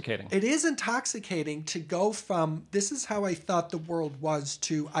intoxicating. It is intoxicating to go from, this is how I thought the world was,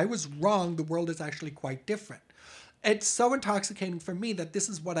 to, I was wrong, the world is actually quite different. It's so intoxicating for me that this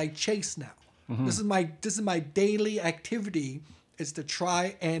is what I chase now. This is my daily activity, is to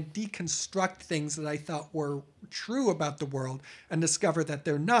try and deconstruct things that I thought were true about the world and discover that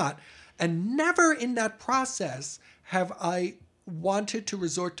they're not. And never in that process have I wanted to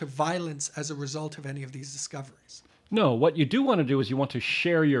resort to violence as a result of any of these discoveries. No, what you do want to do is you want to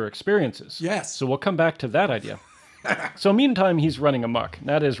share your experiences. Yes. So we'll come back to that idea. So meantime, he's running amok.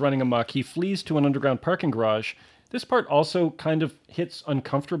 That is running amok. He flees to an underground parking garage. This part also kind of hits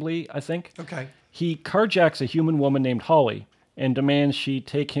uncomfortably, I think. Okay. He carjacks a human woman named Holly and demands she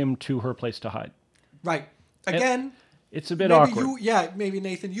take him to her place to hide. Right. Again, it's a bit maybe awkward. Maybe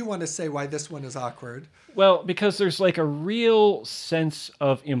Nathan, you want to say why this one is awkward. Well, because there's like a real sense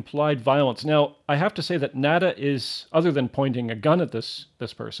of implied violence. Now, I have to say that Nada is, other than pointing a gun at this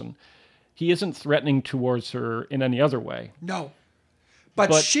person, he isn't threatening towards her in any other way. No.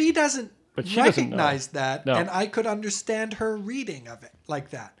 But she doesn't recognize that, No. and I could understand her reading of it like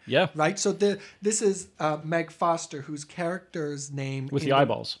that. Yeah. Right? So this is Meg Foster, whose character's name... With the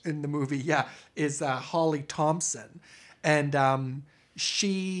eyeballs. In the movie, is Holly Thompson. And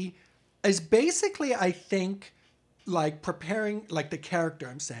she is basically, I think, like preparing, like the character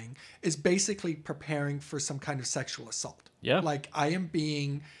I'm saying, is basically preparing for some kind of sexual assault. Yeah. Like I am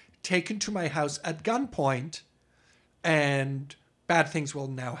being taken to my house at gunpoint and bad things will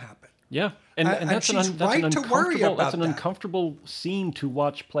now happen. Yeah. And that's she's right to worry about that's an that. uncomfortable scene to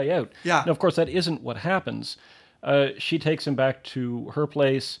watch play out. Yeah. Now, of course, that isn't what happens. She takes him back to her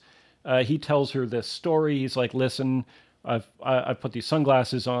place. He tells her this story. He's like, listen, I've put these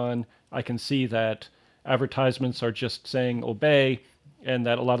sunglasses on. I can see that advertisements are just saying obey and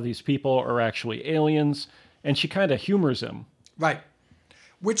that a lot of these people are actually aliens. And she kind of humors him. Right.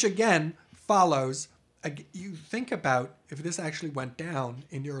 Which again follows, you think about if this actually went down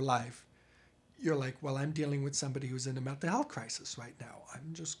in your life, you're like, well, I'm dealing with somebody who's in a mental health crisis right now.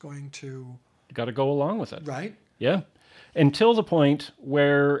 I'm just going to... You got to go along with it. Right. Yeah. Until the point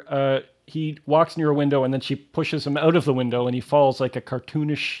where he walks near a window and then she pushes him out of the window and he falls like a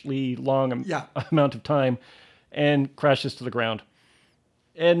cartoonishly long amount of time and crashes to the ground.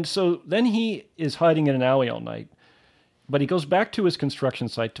 And so then he is hiding in an alley all night. But he goes back to his construction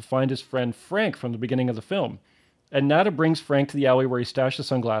site to find his friend Frank from the beginning of the film. And Nada brings Frank to the alley where he stashed the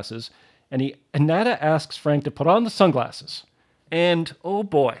sunglasses. And Nada asks Frank to put on the sunglasses. And, oh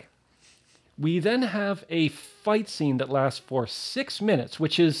boy, we then have a fight scene that lasts for 6 minutes,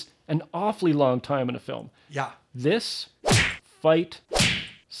 which is an awfully long time in a film. Yeah. This fight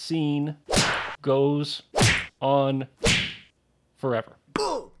scene goes on forever.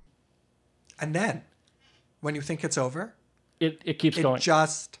 And then, when you think it's over... It keeps going. It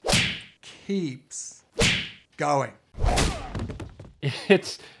just keeps going.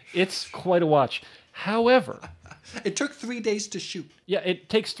 It's quite a watch. However... It took 3 days to shoot. Yeah, it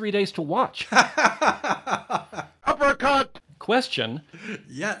takes 3 days to watch. Uppercut! Question.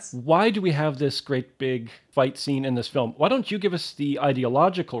 Yes. Why do we have this great big fight scene in this film? Why don't you give us the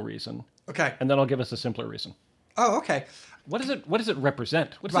ideological reason? Okay. And then I'll give us a simpler reason. Oh, okay. What does it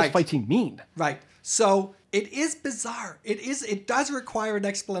represent? What does this fight scene mean? Right. So it is bizarre. It does require an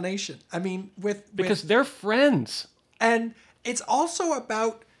explanation. I mean, because they're friends. And it's also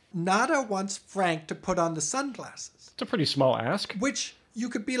about Nada wants Frank to put on the sunglasses. It's a pretty small ask. Which you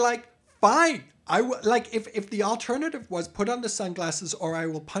could be like, fine. Like if the alternative was put on the sunglasses or I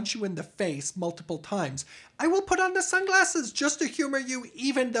will punch you in the face multiple times, I will put on the sunglasses just to humor you,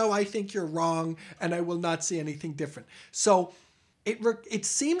 even though I think you're wrong and I will not see anything different. So it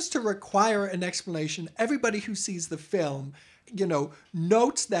seems to require an explanation. Everybody who sees the film,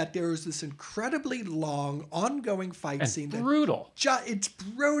 notes that there is this incredibly long, ongoing fight scene. Brutal. It's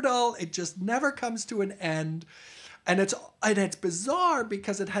brutal. It just never comes to an end. And it's bizarre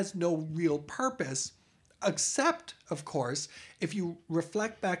because it has no real purpose, except, of course, if you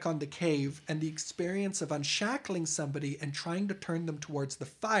reflect back on the cave and the experience of unshackling somebody and trying to turn them towards the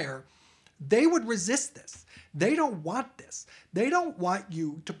fire, they would resist this. They don't want this. They don't want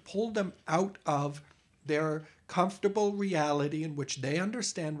you to pull them out of their comfortable reality in which they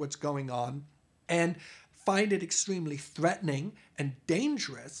understand what's going on and find it extremely threatening and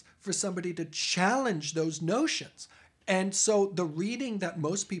dangerous for somebody to challenge those notions. And so the reading that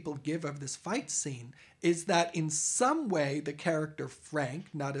most people give of this fight scene is that in some way the character Frank,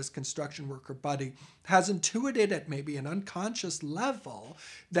 not his construction worker buddy, has intuited at maybe an unconscious level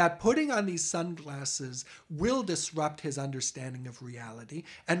that putting on these sunglasses will disrupt his understanding of reality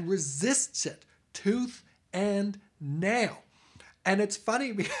and resists it tooth and nail. And it's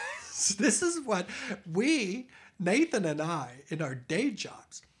funny because this is what we, Nathan and I, in our day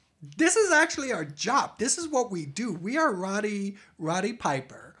jobs, this is actually our job. This is what we do. We are Roddy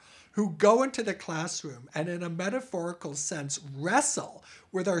Piper who go into the classroom and in a metaphorical sense wrestle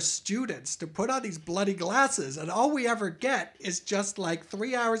with our students to put on these bloody glasses. And all we ever get is just like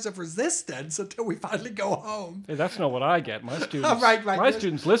 3 hours of resistance until we finally go home. Hey, that's not what I get. My students, right. My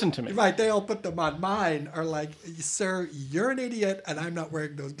students listen to me. Right, they all put them on. Mine are like, sir, you're an idiot and I'm not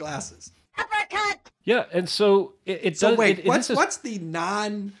wearing those glasses. Uppercut! Yeah, and so it So does... wait, what's the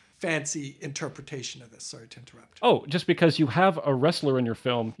non-fancy interpretation of this? Sorry to interrupt. Oh, just because you have a wrestler in your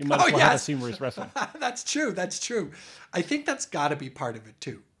film, you might as well have a scene where he's wrestling. That's true. I think that's got to be part of it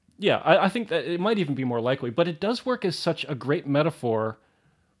too. Yeah, I think that it might even be more likely, but it does work as such a great metaphor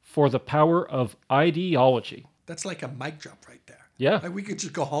for the power of ideology. That's like a mic drop right there. Yeah. Like we could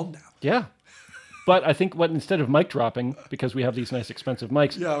just go home now. Yeah. But I think instead of mic dropping, because we have these nice expensive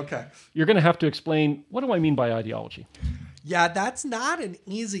mics, you're going to have to explain, what do I mean by ideology? Yeah, that's not an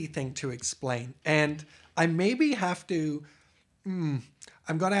easy thing to explain. And I maybe have to, I'm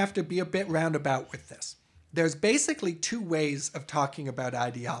going to have to be a bit roundabout with this. There's basically two ways of talking about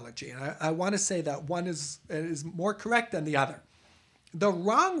ideology. And I want to say that one is more correct than the other. The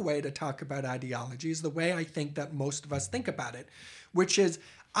wrong way to talk about ideology is the way I think that most of us think about it, which is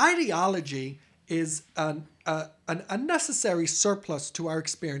ideology is an unnecessary surplus to our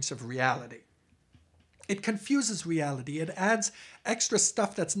experience of reality. It confuses reality. It adds extra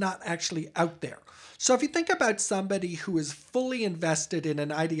stuff that's not actually out there. So if you think about somebody who is fully invested in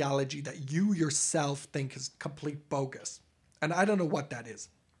an ideology that you yourself think is complete bogus, and I don't know what that is,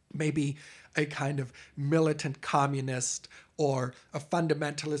 maybe a kind of militant communist or a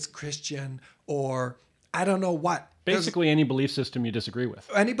fundamentalist Christian or I don't know what. Basically, any belief system you disagree with.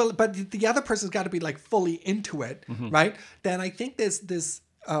 But the other person's got to be like fully into it, right? Then I think this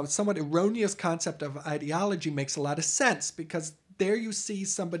somewhat erroneous concept of ideology makes a lot of sense, because there you see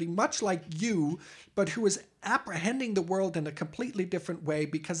somebody much like you, but who is apprehending the world in a completely different way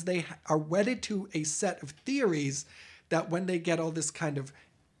because they are wedded to a set of theories that when they get all this kind of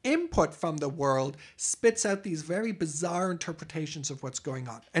input from the world spits out these very bizarre interpretations of what's going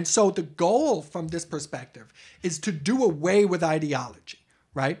on. And so the goal from this perspective is to do away with ideology,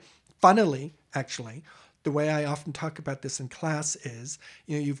 right? Funnily, actually, the way I often talk about this in class is,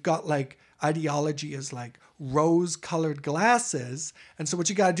 you've got like ideology is like rose-colored glasses. And so what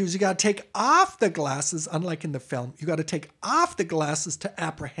you got to do is you got to take off the glasses, unlike in the film. You got to take off the glasses to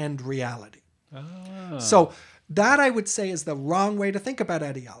apprehend reality. So that, I would say, is the wrong way to think about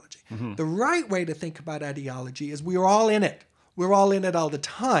ideology. The right way to think about ideology is we're all in it. We're all in it all the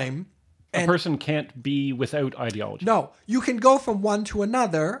time. A person can't be without ideology. No, you can go from one to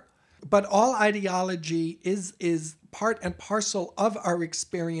another, but all ideology is part and parcel of our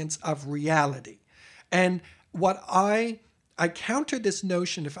experience of reality. And what I counter this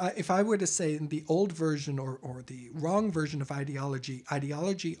notion, if I were to say in the old version or the wrong version of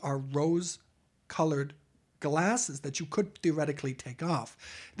ideology are rose-colored glasses that you could theoretically take off.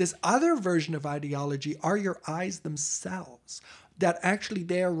 This other version of ideology are your eyes themselves, that actually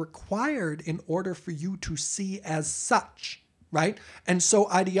they are required in order for you to see as such, right? And so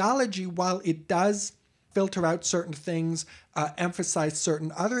ideology, while it does filter out certain things, emphasize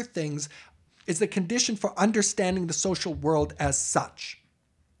certain other things, is the condition for understanding the social world as such.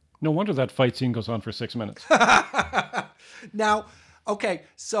 No wonder that fight scene goes on for 6 minutes. Now, okay,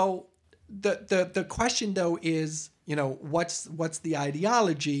 so the question though is, what's the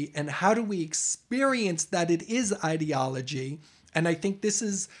ideology and how do we experience that it is ideology? And I think this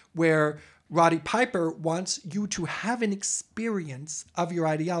is where Roddy Piper wants you to have an experience of your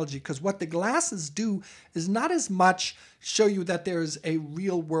ideology, because what the glasses do is not as much show you that there's a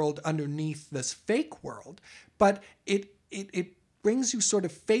real world underneath this fake world, but it brings you sort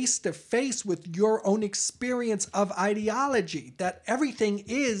of face to face with your own experience of ideology, that everything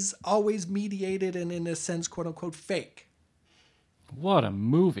is always mediated and in a sense, quote unquote, fake. What a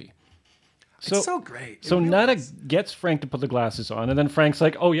movie. It's so great. So Nada gets Frank to put the glasses on, and then Frank's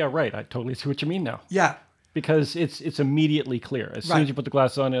like, oh yeah, right, I totally see what you mean now. Yeah. Because it's immediately clear. As soon as you put the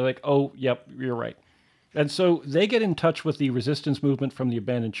glasses on, they're like, oh, yep, you're right. And so they get in touch with the resistance movement from the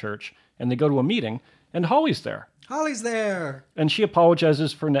abandoned church, and they go to a meeting, and Holly's there. Holly's there. And she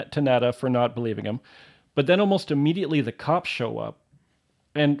apologizes to Nada for not believing him. But then almost immediately the cops show up.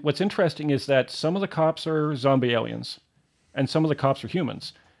 And what's interesting is that some of the cops are zombie aliens, and some of the cops are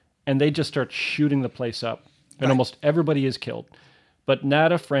humans. And they just start shooting the place up. And almost everybody is killed. But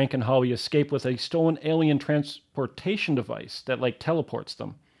Nada, Frank, and Holly escape with a stolen alien transportation device that teleports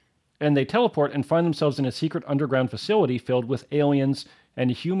them. And they teleport and find themselves in a secret underground facility filled with aliens and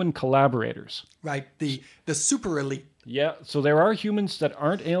human collaborators. Right, the super elite. Yeah, so there are humans that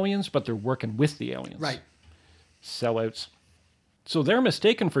aren't aliens, but they're working with the aliens. Right. Sellouts. So they're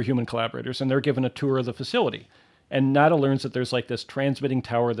mistaken for human collaborators, and they're given a tour of the facility. And Nada learns that there's this transmitting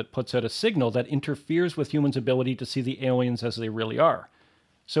tower that puts out a signal that interferes with humans' ability to see the aliens as they really are.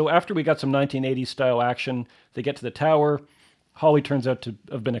 So after we got some 1980s style action, they get to the tower. Holly turns out to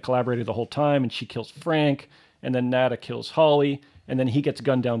have been a collaborator the whole time, and she kills Frank. And then Nada kills Holly. And then he gets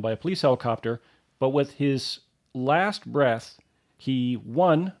gunned down by a police helicopter. But with his last breath, he,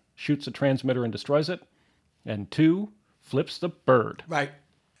 1, shoots a transmitter and destroys it. And 2, flips the bird. Right.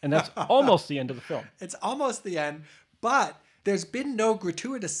 And that's almost the end of the film. It's almost the end, but there's been no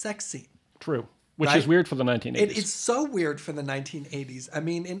gratuitous sex scene. True. Which is weird for the 1980s. It's so weird for the 1980s. I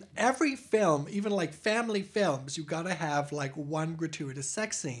mean, in every film, even family films, you got to have one gratuitous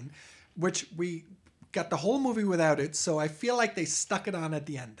sex scene, which we got the whole movie without it. So I feel like they stuck it on at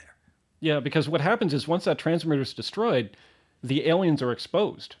the end there. Yeah, because what happens is once that transmitter is destroyed, the aliens are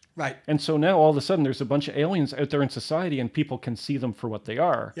exposed. Right. And so now all of a sudden there's a bunch of aliens out there in society and people can see them for what they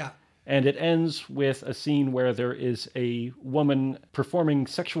are. Yeah. And it ends with a scene where there is a woman performing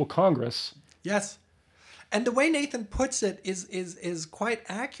sexual congress. Yes. And the way Nathan puts it is quite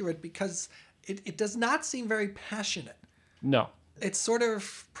accurate because it does not seem very passionate. No. It's sort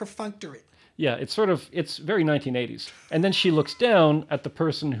of perfunctory. Yeah, it's very 1980s. And then she looks down at the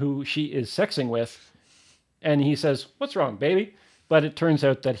person who she is sexing with, and he says, "What's wrong, baby?" But it turns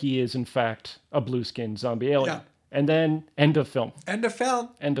out that he is, in fact, a blue-skinned zombie alien. Yeah. And then, end of film. End of film.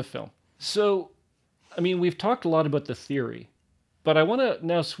 End of film. So, I mean, we've talked a lot about the theory, but I want to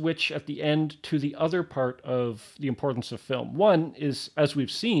now switch at the end to the other part of the importance of film. One is, as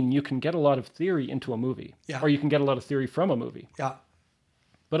we've seen, you can get a lot of theory into a movie. Yeah. Or you can get a lot of theory from a movie. Yeah.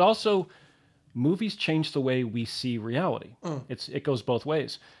 But also, movies change the way we see reality. It goes both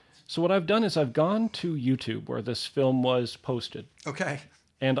ways. So what I've done is I've gone to YouTube where this film was posted. Okay.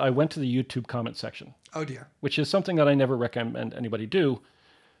 And I went to the YouTube comment section. Oh, dear. Which is something that I never recommend anybody do.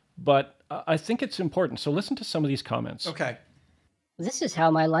 But I think it's important. So listen to some of these comments. Okay. This is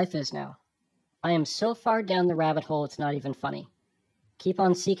how my life is now. I am so far down the rabbit hole, it's not even funny. Keep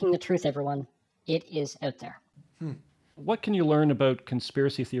on seeking the truth, everyone. It is out there. What can you learn about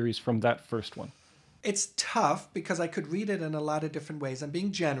conspiracy theories from that first one? It's tough because I could read it in a lot of different ways. I'm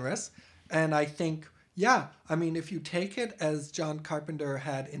being generous. And I think, yeah, I mean, if you take it as John Carpenter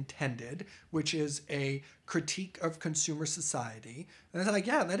had intended, which is a critique of consumer society, and it's like,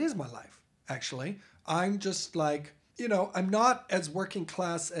 yeah, that is my life, actually. I'm just like, I'm not as working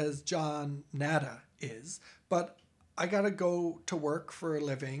class as John Nada is, but I got to go to work for a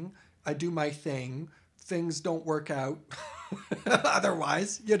living. I do my thing. Things don't work out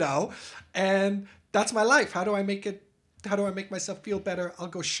otherwise, and that's my life. How do I make myself feel better? I'll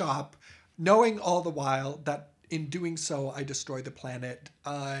go shop, knowing all the while that in doing so, I destroy the planet,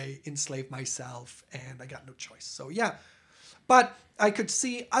 I enslave myself, and I got no choice. So yeah, but I could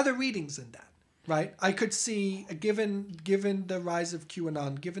see other readings in that, right? I could see, given the rise of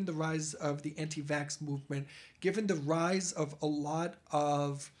QAnon, given the rise of the anti-vax movement, given the rise of a lot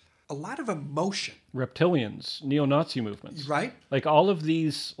of emotion. Reptilians, neo-Nazi movements. Right. Like all of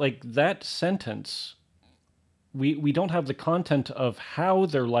these, like that sentence, we don't have the content of how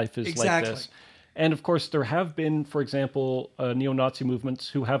their life is like this. And of course, there have been, for example, neo-Nazi movements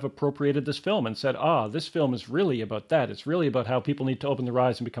who have appropriated this film and said, this film is really about that. It's really about how people need to open their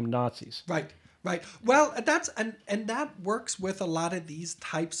eyes and become Nazis. Right. Right. Well, that's and that works with a lot of these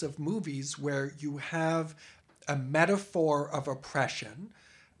types of movies where you have a metaphor of oppression,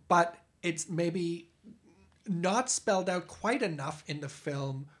 but it's maybe not spelled out quite enough in the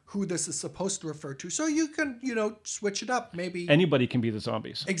film who this is supposed to refer to. So you can, switch it up. Maybe anybody can be the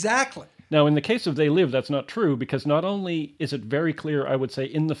zombies. Exactly. Now, in the case of They Live, that's not true, because not only is it very clear, I would say,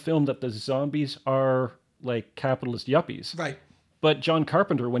 in the film that the zombies are like capitalist yuppies. Right. But John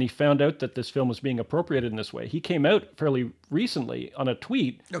Carpenter, when he found out that this film was being appropriated in this way, he came out fairly recently on a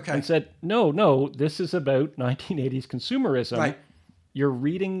tweet and said, no, this is about 1980s consumerism. Right. You're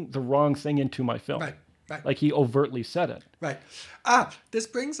reading the wrong thing into my film. Right. Right. Like he overtly said it. Right. This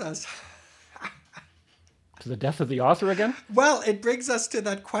brings us to the death of the author again? Well, it brings us to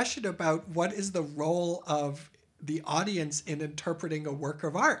that question about what is the role of the audience in interpreting a work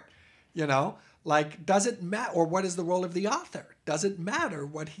of art? Like, does it matter? Or what is the role of the author? Does it matter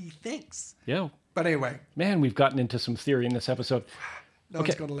what he thinks? Yeah. But anyway. Man, we've gotten into some theory in this episode. No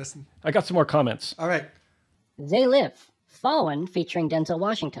one's going to listen. I got some more comments. All right. They Live, Fallen featuring Denzel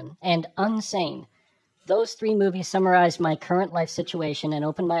Washington, and Unsane. Those three movies summarize my current life situation and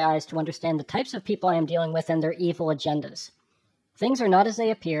open my eyes to understand the types of people I am dealing with and their evil agendas. Things are not as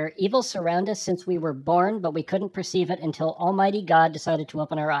they appear. Evils surround us since we were born, but we couldn't perceive it until Almighty God decided to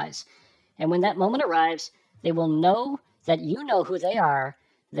open our eyes. And when that moment arrives, they will know that you know who they are,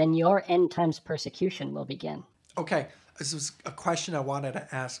 then your end times persecution will begin. Okay, this was a question I wanted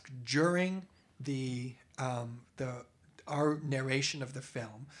to ask during our narration of the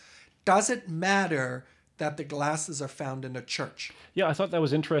film. Does it matter that the glasses are found in a church? Yeah, I thought that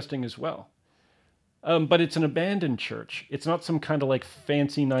was interesting as well. But it's an abandoned church. It's not some kind of like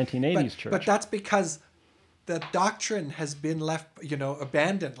fancy 1980s church. But that's because the doctrine has been left,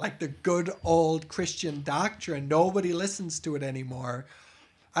 abandoned. Like the good old Christian doctrine. Nobody listens to it anymore.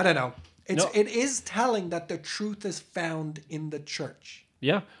 I don't know. It is telling that the truth is found in the church.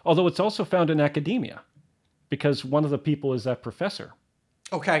 Yeah, although it's also found in academia. Because one of the people is that professor.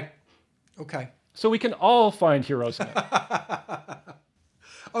 Okay. So we can all find heroes in it.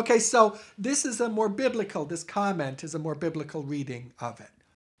 Okay, so this comment is a more biblical reading of it.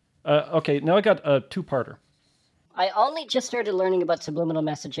 Okay, now I got a two-parter. I only just started learning about subliminal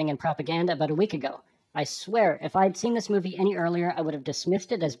messaging and propaganda about a week ago. I swear, if I'd seen this movie any earlier, I would have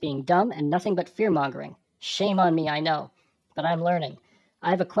dismissed it as being dumb and nothing but fear-mongering. Shame on me, I know. But I'm learning.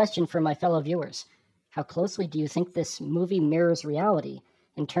 I have a question for my fellow viewers. How closely do you think this movie mirrors reality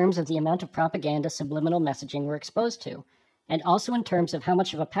in terms of the amount of propaganda, subliminal messaging we're exposed to, and also in terms of how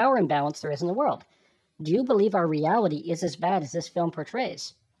much of a power imbalance there is in the world? Do you believe our reality is as bad as this film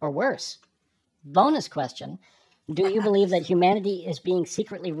portrays, or worse? Bonus question, do you believe that humanity is being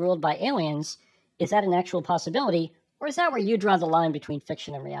secretly ruled by aliens? Is that an actual possibility, or is that where you draw the line between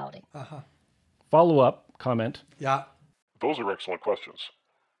fiction and reality? Follow-up comment. Yeah. Those are excellent questions.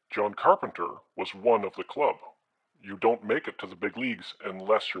 John Carpenter was one of the club. You don't make it to the big leagues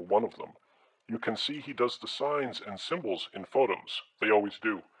unless you're one of them. You can see he does the signs and symbols in photos. They always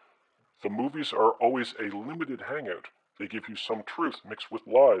do. The movies are always a limited hangout. They give you some truth mixed with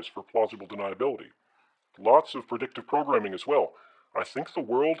lies for plausible deniability. Lots of predictive programming as well. I think the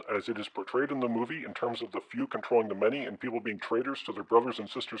world as it is portrayed in the movie in terms of the few controlling the many and people being traitors to their brothers and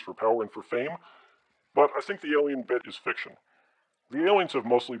sisters for power and for fame, but I think the alien bit is fiction. The aliens have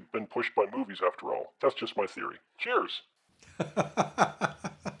mostly been pushed by movies after all. That's just my theory. Cheers!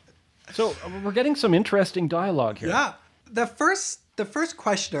 So we're getting some interesting dialogue here. Yeah. The first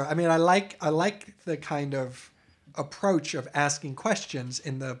questioner, I mean, I like the kind of approach of asking questions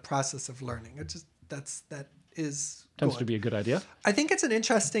in the process of learning. It just that is Tends good. to be a good idea. I think it's an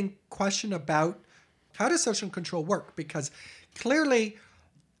interesting question about how does social control work, because clearly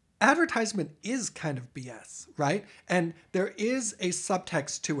advertisement is kind of BS, right? And there is a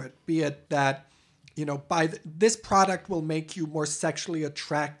subtext to it, be it that, you know, this product will make you more sexually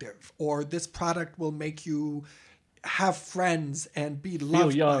attractive, or this product will make you have friends and be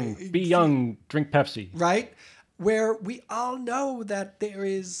loved. Feel young, be young, drink Pepsi. Right? Where we all know that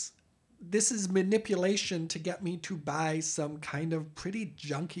this is manipulation to get me to buy some kind of pretty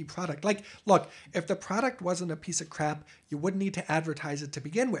junky product. Like, look, if the product wasn't a piece of crap, you wouldn't need to advertise it to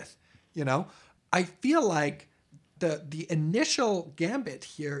begin with. You know, I feel like the initial gambit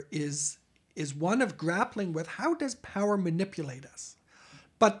here is one of grappling with how does power manipulate us?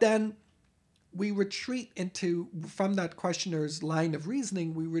 But then we retreat from that questioner's line of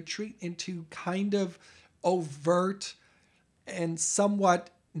reasoning, we retreat into kind of overt and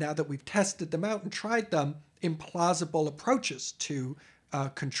somewhat, now that we've tested them out and tried them, implausible approaches to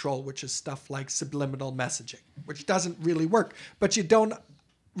control, which is stuff like subliminal messaging, which doesn't really work. But you don't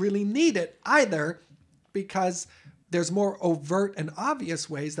really need it either, because there's more overt and obvious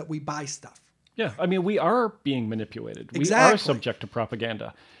ways that we buy stuff. Yeah, I mean, we are being manipulated. Exactly. We are subject to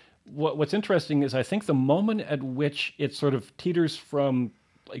propaganda. What's interesting is I think the moment at which it sort of teeters from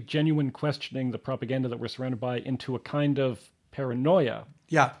like genuine questioning the propaganda that we're surrounded by into a kind of paranoia.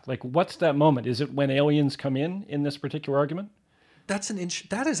 Yeah. Like, what's that moment? Is it when aliens come in this particular argument? That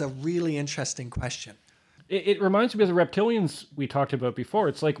is a really interesting question. It reminds me of the reptilians we talked about before.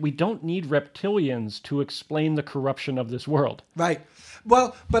 It's like we don't need reptilians to explain the corruption of this world. Right.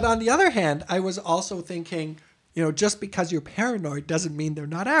 Well, but on the other hand, I was also thinking, you know, just because you're paranoid doesn't mean they're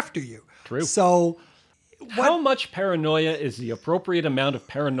not after you. True. So how much paranoia is the appropriate amount of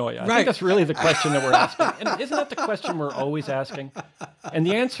paranoia? I Right. think that's really the question that we're asking. And isn't that the question we're always asking? And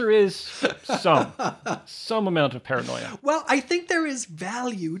the answer is some amount of paranoia. Well, I think there is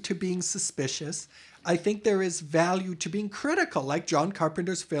value to being suspicious. I think there is value to being critical. Like John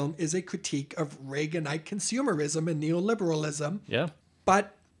Carpenter's film is a critique of Reaganite consumerism and neoliberalism. Yeah.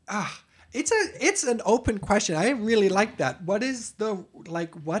 But it's an open question. I really like that. What is the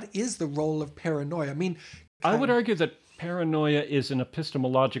role of paranoia? I mean, I would argue that paranoia is an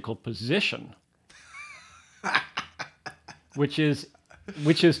epistemological position, which is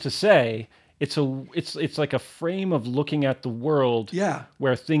to say, it's like a frame of looking at the world, yeah,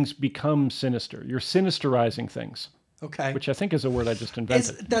 where things become sinister. You're sinisterizing things. Okay. Which I think is a word I just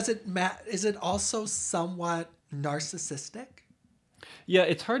invented. Is it also somewhat narcissistic? Yeah,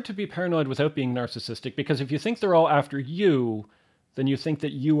 it's hard to be paranoid without being narcissistic, because if you think they're all after you, then you think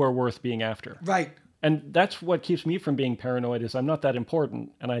that you are worth being after. Right. And that's what keeps me from being paranoid, is I'm not that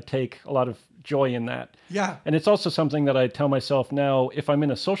important, and I take a lot of joy in that. Yeah. And it's also something that I tell myself now, if I'm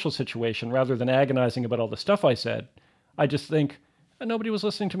in a social situation, rather than agonizing about all the stuff I said, I just think, nobody was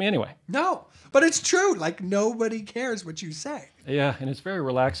listening to me anyway. No, but it's true. Like, nobody cares what you say. Yeah, and it's very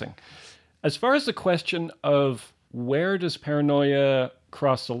relaxing. As far as the question of where does paranoia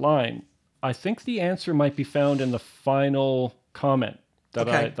cross the line, I think the answer might be found in the final comment that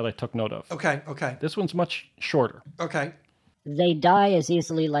I took note of. Okay. This one's much shorter. Okay. They die as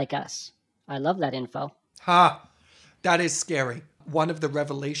easily like us. I love that info. That is scary. One of the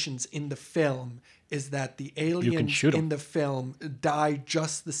revelations in the film is that the aliens in the film die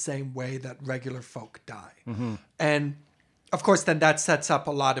just the same way that regular folk die. Mm-hmm. And of course, then that sets up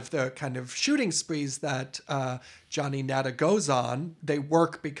a lot of the kind of shooting sprees that Johnny Nada goes on. They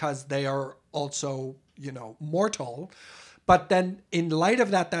work because they are also mortal. But then in light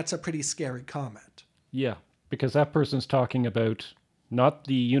of that, that's a pretty scary comment. Yeah, because that person's talking about not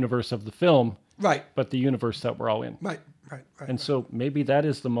the universe of the film, right, but the universe that we're all in. Right. And so maybe that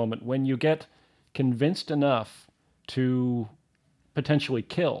is the moment when you get convinced enough to potentially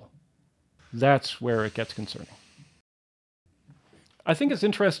kill. That's where it gets concerning. I think it's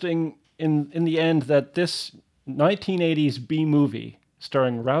interesting in the end that this 1980s B movie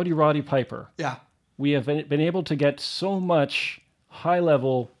starring Rowdy Roddy Piper, we have been able to get so much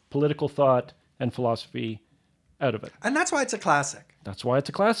high-level political thought and philosophy out of it. And that's why it's a classic. That's why it's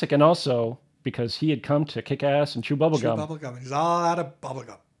a classic. And also because he had come to kick ass and chew bubblegum. He's all out of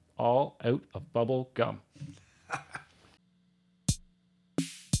bubblegum. All out of bubble gum.